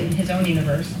people in his own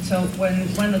universe. So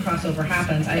when the crossover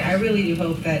happens, I really do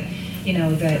hope that,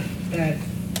 that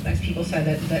as people said,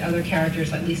 that other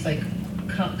characters at least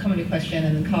come into question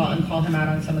and call him out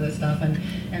on some of this stuff, and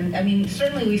I mean,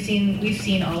 certainly we've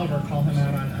seen Oliver call him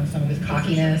out on some of his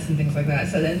cockiness and things like that.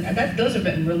 So then those have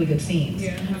been really good scenes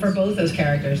for both those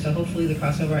characters. So hopefully the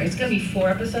crossover, it's going to be 4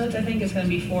 episodes. I think it's going to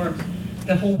be 4.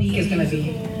 The whole week is going to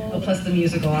be, plus the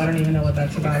musical. I don't even know what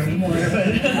that's about anymore.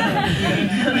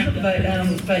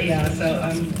 But yeah. So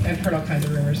I've heard all kinds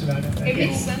of rumors about it. It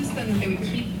makes sense then that they would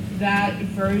keep that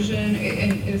version,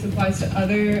 and this applies to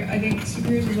other, I think,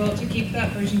 superheroes as well, to keep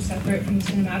that version separate from the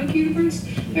cinematic universe,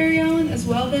 Barry Allen, as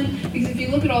well then, because if you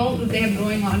look at all that they have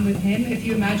going on with him, if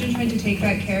you imagine trying to take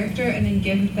that character and then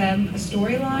give them a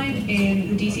storyline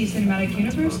in the DC cinematic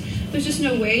universe, there's just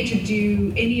no way to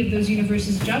do any of those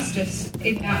universes justice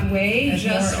in that way. As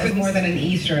more than an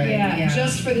Easter egg. Yeah,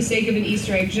 just for the sake of an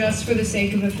Easter egg, just for the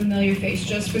sake of a familiar face,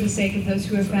 just for the sake of those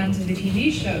who are fans of the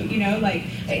TV show.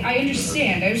 I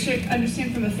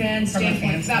understand from a fan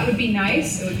standpoint, that would be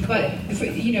nice, but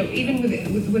even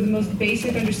with the most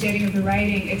basic understanding of the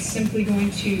writing, it's simply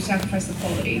going to sacrifice the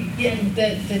quality. Yeah,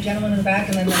 the gentleman in the back,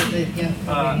 and then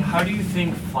how do you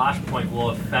think Flashpoint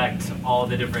will affect all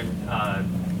the different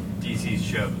DC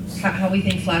shows? How we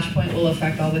think Flashpoint will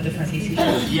affect all the different DC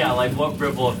shows? Yeah, what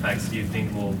ripple effects do you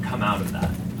think will come out of that?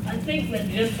 I think that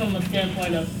just from a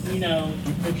standpoint of,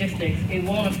 logistics, it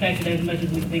won't affect it as much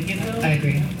as we think it will. I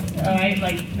agree. All right,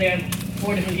 there are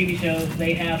 4 different TV shows.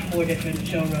 They have 4 different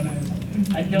showrunners.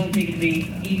 Mm-hmm. I don't think it'd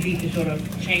be easy to sort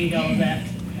of change all of that.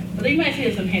 But you might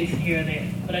see some hints here or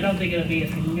there. But I don't think it'll be a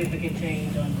significant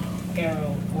change on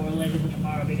Arrow or Legends of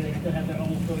Tomorrow because they still have their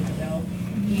own story to tell,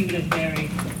 even if Barry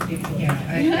gets to it.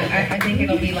 Yeah, I think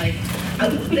it'll be like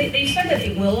they said that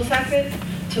it will affect it.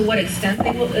 To what extent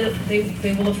they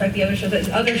will affect the other shows?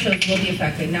 The other shows will be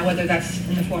affected. Now, whether that's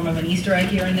in the form of an Easter egg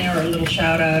here and there, or a little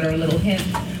shout out, or a little hint,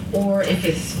 or if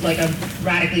it's like a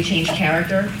radically changed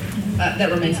character, that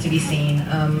remains to be seen.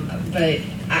 But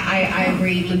I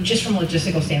agree, just from a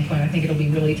logistical standpoint, I think it'll be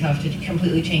really tough to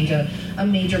completely change a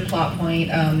major plot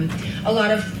point. A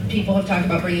lot of people have talked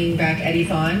about bringing back Eddie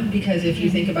Thawne, because if you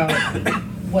think about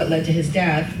what led to his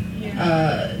death,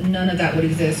 none of that would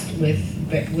exist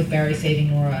with Barry saving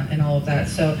Nora and all of that.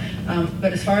 So,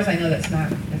 but as far as I know, that's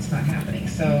not happening.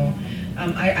 So,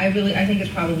 I think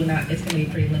it's probably not. It's going to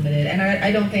be pretty limited, and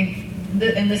I don't think.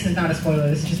 And this is not a spoiler.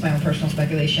 This is just my own personal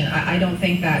speculation. I don't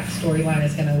think that storyline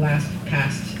is going to last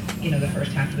past the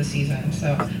first half of the season.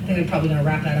 So I think they're probably going to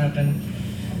wrap that up. And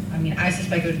I mean, I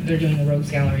suspect they're doing a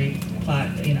Rogues Gallery plot.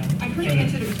 I heard it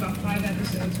said it was about 5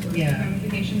 episodes worth of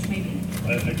ramifications, maybe.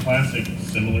 A classic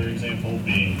similar example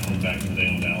being from back in the day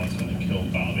in Dallas when they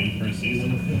killed Bobby for a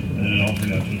season, and then it all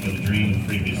turned out to have been a dream. The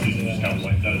previous season just got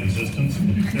wiped out of existence.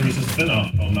 There was a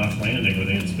spin-off called Knots Landing where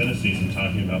they had spent a season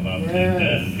talking about Bobby being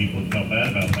dead, and people had felt bad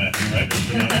about that. And writers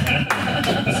for Knots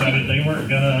Landing decided they weren't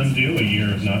going to undo a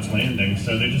year of Knots Landing,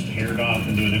 so they just haired off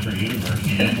into a different universe.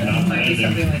 And Knots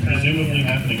Landing, presumably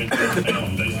happening in Fort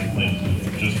Town, basically,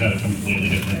 just had a completely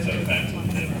different set of facts.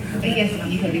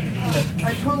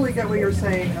 I totally get what you're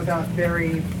saying about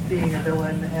Barry being a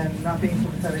villain and not being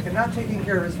sympathetic and not taking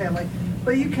care of his family,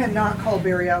 but you cannot call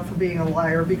Barry out for being a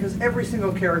liar, because every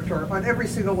single character on every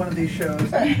single one of these shows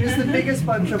is the biggest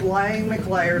bunch of lying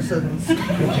McLiersons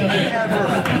ever.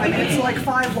 I mean, it's like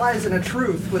 5 lies and a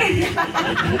truth with these.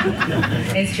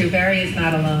 It's true. Barry is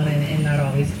not alone in not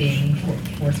always being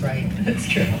forthright. It's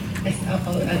true.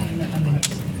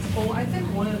 Well, I think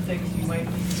one of the things you might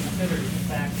consider is the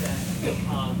fact that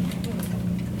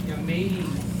maybe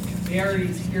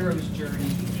Barry's hero's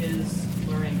journey is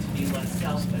learning to be less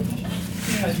selfish.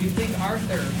 Because you think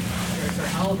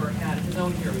Oliver had his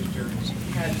own hero's journey.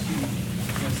 He had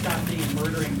to stop being a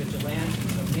murdering vigilante.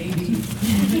 So maybe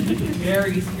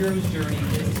Barry's hero's journey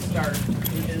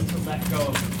is to let go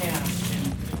of the past and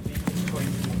make his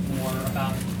choices more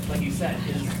about, like you said,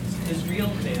 his real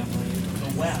family.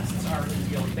 The Wests are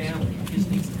his real family. He just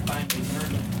needs to finally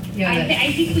learn that.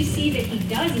 I think we see that he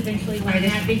does eventually learn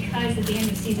that, because at the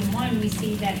end of season 1 we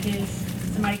see that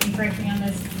somebody can correct me on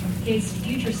this, his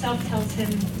future self tells him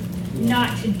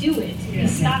not to do it. He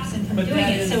stops him from doing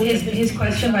it. So his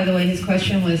question, by the way,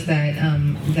 was that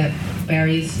that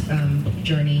Barry's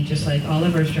journey, just like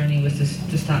Oliver's journey, was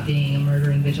to stop being a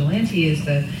murdering vigilante. Is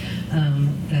that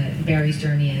Barry's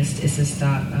journey is to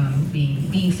stop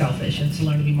being selfish and to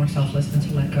learn to be more selfless and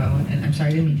to let go. And I'm sorry,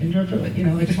 I didn't mean to interrupt, but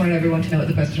I just wanted everyone to know what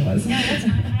the question was. No, that's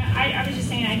fine. I was just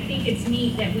saying, I think it's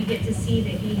neat that we get to see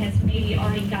that he has maybe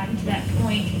already gotten to that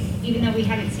point, even though we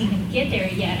haven't seen him get there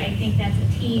yet. I think that's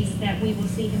a tease that we will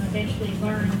see him eventually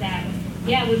learn that,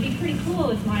 it would be pretty cool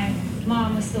if my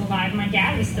mom was still alive, my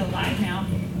dad was still alive now,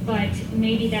 but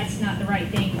maybe that's not the right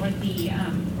thing, or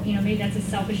maybe that's a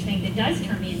selfish thing that does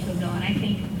turn me into a villain. I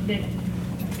think that,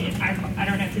 I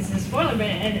don't know if this is a spoiler, but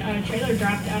a trailer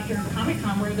dropped after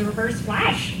Comic-Con where the Reverse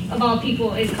Flash, of all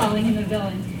people, is calling him a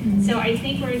villain. Mm-hmm. So I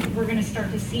think we're going to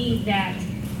start to see that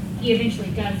he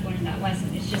eventually does learn that lesson.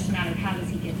 It's just a matter of how does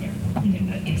he get there.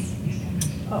 Yes.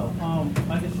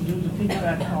 I guess to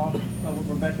piggyback off of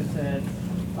what Rebecca said,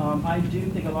 I do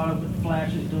think a lot of what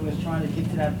Flash is doing is trying to get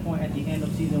to that point at the end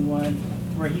of season 1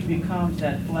 where he becomes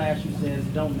that Flash who says,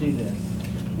 don't do this.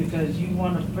 Because you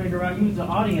want to figure out, you as the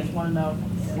audience want to know,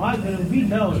 why? We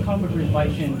know as comic readers why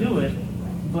he shouldn't do it,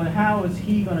 but how is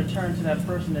he going to turn to that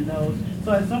person that knows?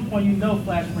 So at some point,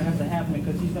 Flash is going to have to happen,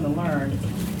 because he's going to learn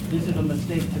this is a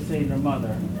mistake to save their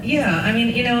mother. Yeah, I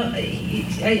mean,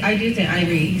 I do think, I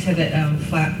agree. He said that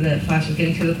Flash is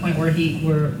getting to the point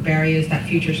where Barry is that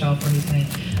future self, where he's saying,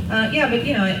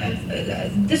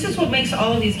 this is what makes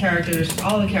all of these characters,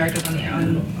 all the characters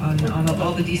on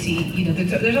all the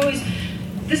DC, there's always.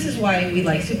 This is why we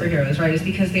like superheroes, right? Is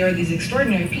because they are these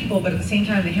extraordinary people, but at the same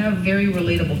time they have very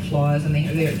relatable flaws, and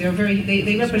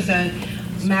they represent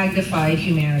magnified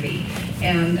humanity,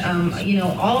 and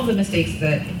all of the mistakes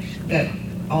that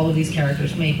all of these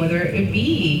characters make, whether it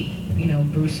be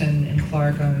Bruce and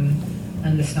Clark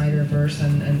and the Snyderverse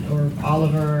or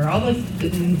Oliver,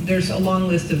 there's a long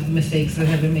list of mistakes that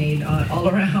have been made all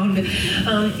around.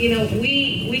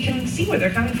 We can see where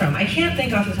they're coming from. I can't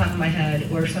think off the top of my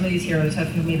head where some of these heroes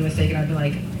have made a mistake and I've been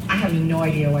like, I have no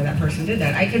idea why that person did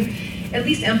that. I could at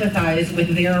least empathize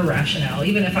with their rationale,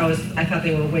 even if I thought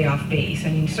they were way off base. I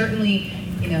mean, certainly,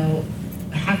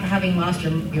 having lost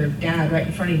your dad right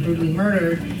in front of you, brutally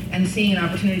murdered, and seeing an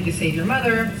opportunity to save your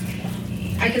mother,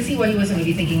 I could see why he wasn't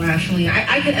maybe thinking rationally.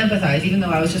 I could empathize, even though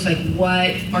I was just like,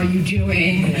 what are you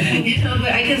doing?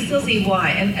 But I can still see why.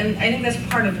 And I think that's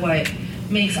part of what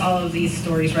makes all of these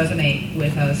stories resonate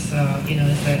with us, is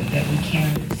that we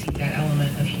can see that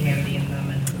element of humanity in them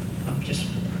and just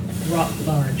raw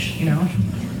large,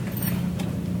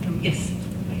 Yes.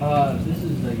 This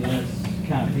is, I guess,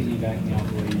 kind of piggybacking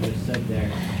off what you just said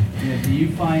there. Do you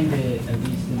find it, at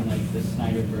least in like the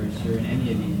Snyderverse or in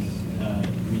any of these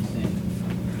recent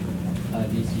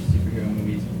DC superhero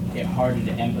movies, get harder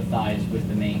to empathize with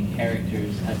the main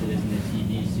characters as it is in the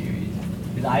TV series?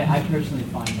 Because I personally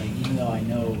find, like, even though I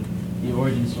know the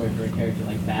origin story for a character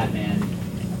like Batman,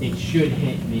 it should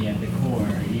hit me at the core.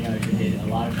 It should hit a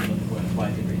lot of people at the core. That's why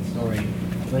it's a great story.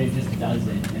 But it just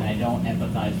doesn't, and I don't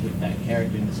empathize with that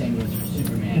character. And the same goes for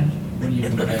Superman. When you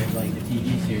compare it to like the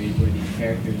TV series, where these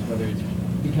characters, whether it's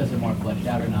because they're more fleshed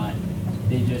out or not,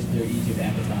 they're easier to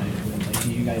empathize with. Like,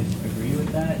 do you guys agree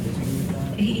with that? Disagree with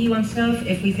that? He wants to know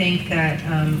if we think that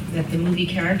that the movie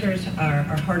characters are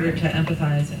harder to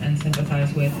empathize and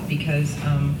sympathize with because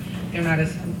they're not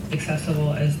as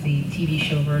accessible as the TV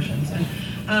show versions.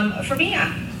 And for me,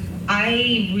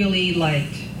 I really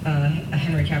liked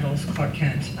Henry Cavill's Clark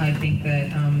Kent. I think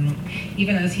that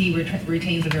even as he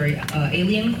retains a very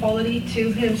alien quality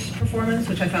to his performance,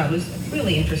 which I thought was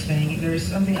really interesting, there's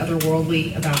something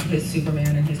otherworldly about his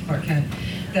Superman and his Clark Kent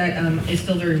that is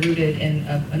still very rooted in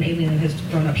an alien that has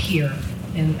grown up here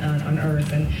on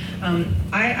Earth. And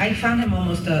I found him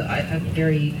almost a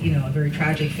very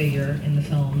tragic figure in the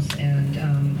films, and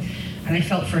I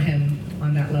felt for him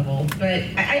on that level. But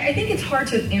I think it's hard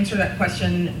to answer that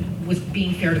question with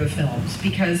being fair to the films,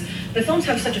 because the films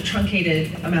have such a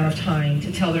truncated amount of time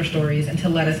to tell their stories and to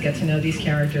let us get to know these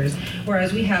characters,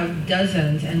 whereas we have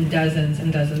dozens and dozens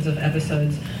and dozens of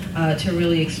episodes to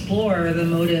really explore the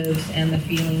motives and the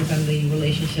feelings and the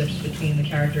relationships between the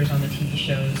characters on the TV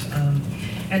shows.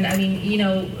 And I mean,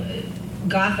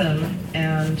 Gotham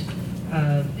and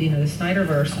the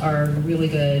Snyderverse are really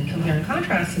good compare and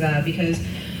contrast to that, because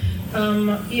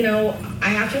I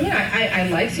have to admit, I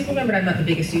like Superman, but I'm not the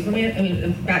biggest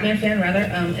Batman fan, rather.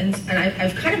 And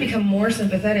I've kind of become more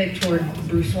sympathetic toward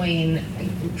Bruce Wayne,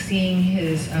 seeing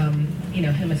his,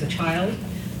 him as a child,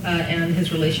 and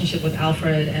his relationship with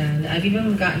Alfred. And I've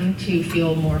even gotten to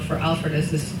feel more for Alfred as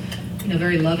this,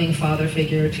 very loving father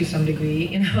figure to some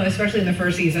degree, especially in the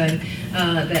first season,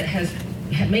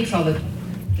 that makes all the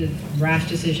rash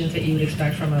decisions that you would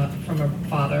expect from a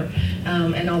father,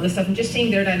 and all this stuff, and just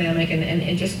seeing their dynamic,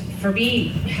 and just for me,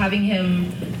 having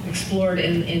him explored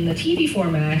in the TV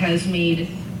format has made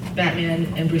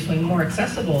Batman and Bruce Wayne more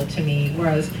accessible to me,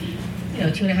 whereas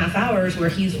 2.5 hours where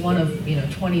he's one of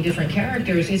 20 different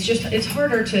characters, it's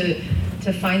harder to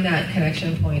find that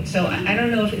connection point. So I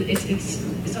don't know if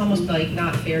it's almost like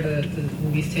not fair to the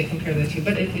movies to compare the two,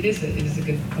 but it is a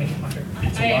good point to ponder.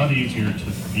 It's a lot easier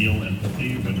to feel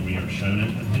empathy when we are shown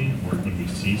empathy, or when we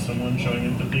see someone showing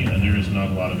empathy, and there is not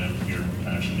a lot of empathy or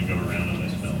compassion to go around in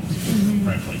those films,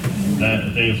 frankly.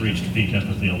 That they have reached peak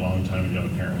empathy a long time ago,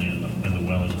 apparently, and the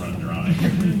well is run dry.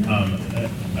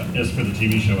 As for the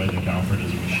TV show, I think Alfred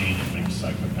is a machine that makes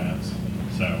psychopaths.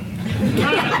 So.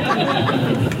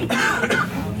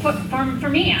 For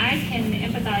me, I can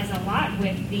empathize a lot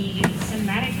with the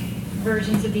cinematic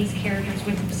versions of these characters,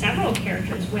 with several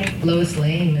characters. With Lois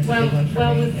Lane is a big one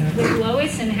for me. With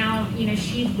Lois, and how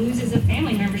she loses a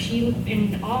family member.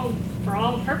 For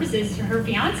all purposes, her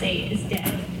fiance is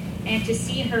dead, and to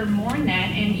see her mourn that,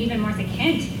 and even Martha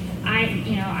Kent,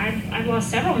 I've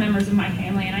lost several members of my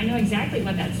family, and I know exactly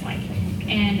what that's like.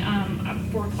 And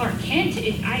for Clark Kent,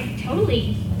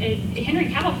 Henry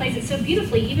Cavill plays it so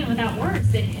beautifully, even without words,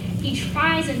 that he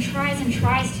tries and tries and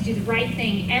tries to do the right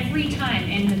thing every time.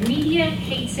 And the media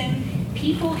hates him,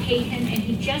 people hate him, and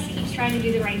he just keeps trying to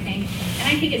do the right thing. And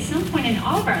I think at some point in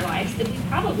all of our lives that we've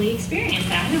probably experienced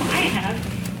that. I know I have.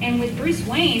 And with Bruce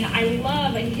Wayne, I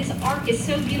love, his arc is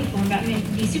so beautiful in Batman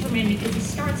v Superman, because he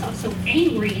starts off so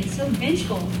angry and so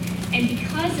vengeful. And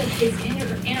because of his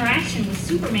interaction with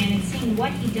Superman and seeing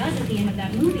what he does at the end of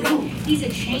that movie, he's a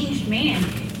changed man.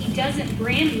 He doesn't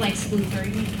brand like Luthor.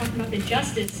 He's talking about the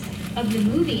justice of the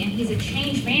movie, and he's a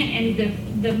changed man. And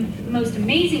the most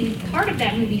amazing part of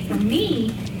that movie for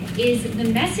me is the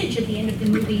message at the end of the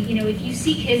movie. If you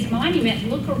seek his monument,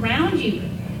 look around you.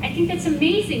 I think that's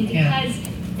amazing, because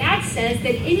that says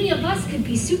that any of us could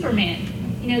be Superman.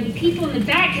 The people in the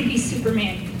back could be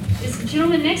Superman. This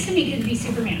gentleman next to me could be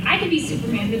Superman. I could be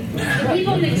Superman. The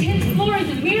people on the 10th floor of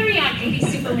the Marriott could be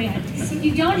Superman. So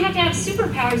you don't have to have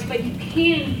superpowers, but you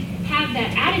can have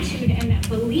that attitude and that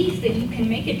belief that you can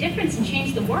make a difference and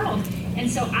change the world. And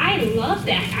so I love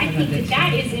that. I think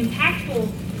that is impactful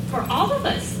for all of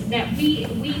us, that we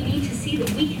need to see that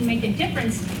we can make a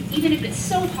difference, even if it's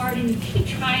so hard, and you keep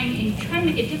trying and you try to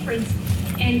make a difference,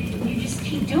 and you just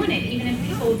keep doing it, even if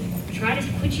people try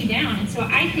to put you down. And so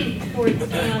I think for the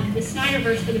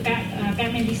Snyderverse, for the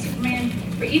Batman v Superman,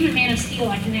 for even Man of Steel,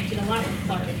 I connected a lot with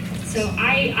Clark. So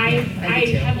I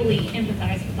heavily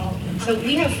empathize with all of them. So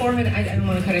we have 4 minutes. I don't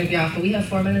want to cut you off, but we have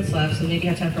 4 minutes left, so maybe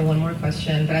have time for one more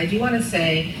question. But I do want to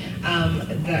say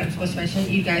that I'm supposed to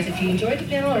mention, you guys, if you enjoyed the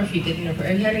panel or if you didn't, or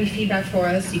if you had any feedback for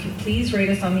us, you could please rate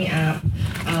us on the app.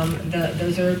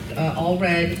 Those are all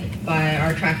read by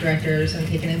our track directors and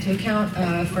taken into account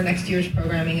for next year's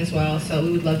programming as well. So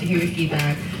we would love to hear your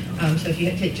feedback. So if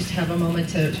you just have a moment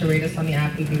to rate us on the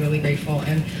app, we'd be really grateful.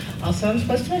 And also, I'm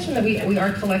supposed to mention that we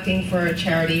are collecting for a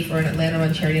charity, for an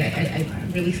Atlanta-run charity.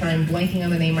 I'm really sorry, I'm blanking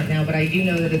on the name right now, but I do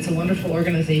know that it's a wonderful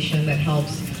organization that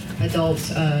helps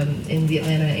adults in the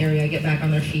Atlanta area get back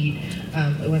on their feet,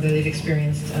 whether they've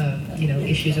experienced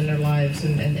issues in their lives,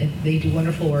 and they do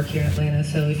wonderful work here in Atlanta.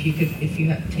 So if you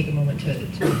take a moment to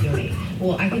donate.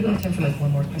 Well, I think we have time for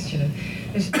one more question. And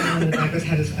there's a gentleman in the back that's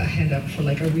had his hand up for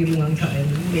a really long time.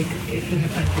 Maybe if we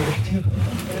have time for yours too.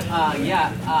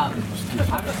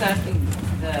 I'm just asking,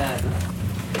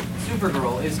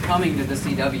 Supergirl is coming to the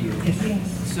CW.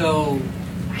 Yes. So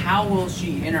how will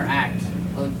she interact?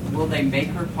 Will they make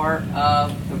her part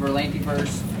of the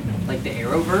Berlantiverse, like the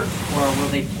Arrowverse, or will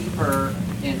they keep her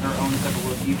in her own separate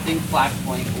world? Do you think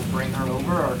Flashpoint will bring her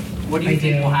over, or what do you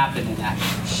think will happen in that?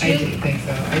 I do think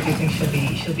so. I do think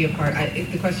she'll be a part.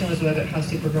 The question was how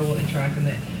Supergirl will interact in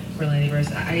the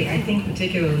Berlantiverse. I think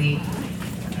particularly,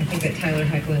 I think that Tyler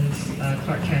Hoechlin's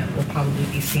Clark Kent will probably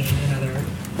be seen another.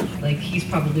 He's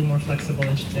probably more flexible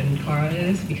than Kara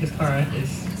is, because Kara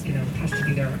is has to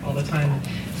be there all the time.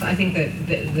 So I think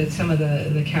that some of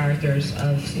the characters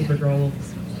of Supergirl will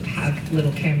have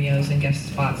little cameos and guest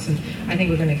spots, and I think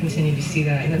we're going to continue to see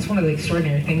that. And that's one of the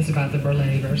extraordinary things about the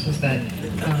Berlantiverse is that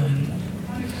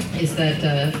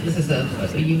this is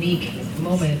a unique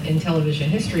moment in television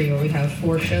history where we have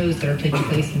 4 shows that are taking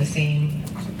place in the same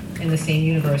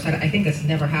universe. I think that's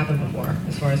never happened before,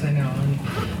 as far as I know.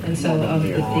 And so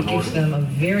it gives them a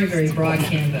very, very broad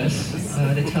canvas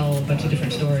to tell a bunch of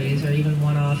different stories, or even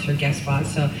one-offs or guest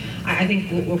spots. So I think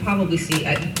we'll probably see,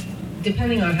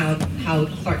 depending on how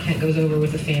Clark Kent goes over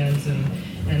with the fans and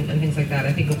things like that,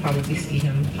 I think we'll probably see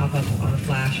him pop up on a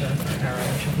Flash or Arrow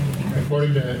or something.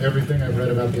 According to everything I've read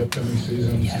about the upcoming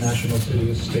seasons, National City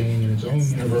is staying in its own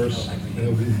universe, and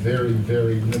there'll be very,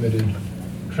 very limited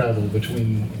travel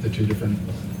between the two different,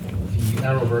 the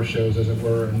Arrowverse shows, as it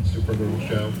were, and Supergirl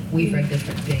show. We've read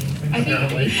different things. I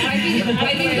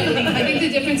think the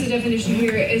difference of definition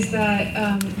here is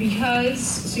that because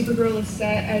Supergirl is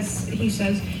set, as he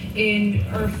says, in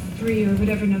Earth 3 or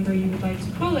whatever number you would like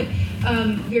to call it,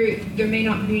 there may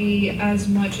not be as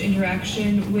much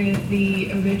interaction with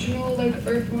the original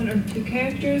Earth 1 or 2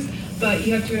 characters, but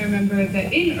you have to remember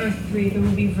that in Earth 3 there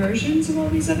will be versions of all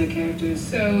these other characters.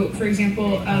 So, for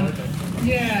example,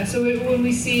 so when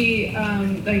we see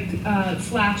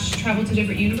Flash travel to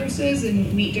different universes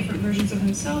and meet different versions of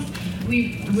himself,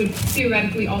 we would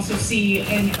theoretically also see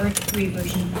an Earth 3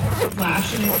 version of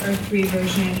Flash and an Earth 3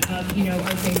 version of,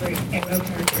 our favorite Arrow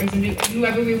characters. And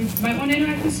whoever we might want to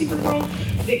interact with Supergirl,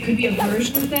 it could be a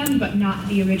version of them, but not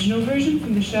the original version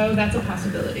from the show. That's a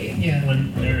possibility. Yeah.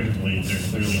 When narratively, they're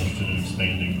clearly interested in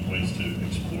expanding ways to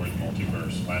explore the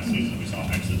multiverse. Last season, we saw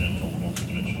accidental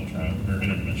multidimensional travel, or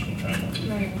interdimensional travel.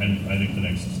 Right. And I think the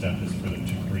next step is for them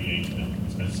to create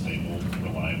a stable,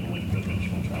 reliable,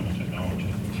 interdimensional travel technology.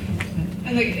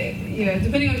 And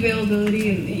depending on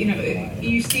availability, and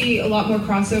you see a lot more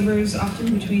crossovers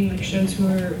often between shows who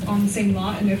are on the same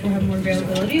lot and therefore have more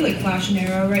availability, like Flash and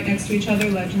Arrow right next to each other.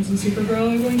 Legends and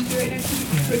Supergirl are going to be right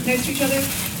next to each other,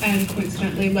 and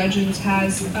coincidentally, Legends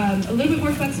has a little bit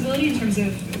more flexibility in terms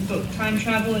of both time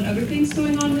travel and other things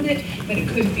going on with it. That it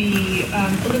could be a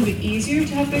little bit easier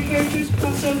to have their characters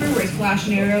cross over, whereas Flash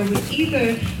and Arrow would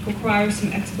either require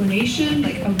some explanation,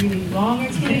 like a really long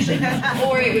explanation,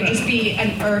 or it would just be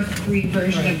an Earth 3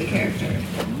 version of the character.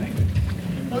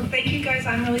 Well, thank you guys.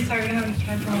 I'm really sorry we don't have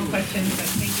time for more questions, but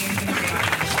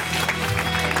thank you.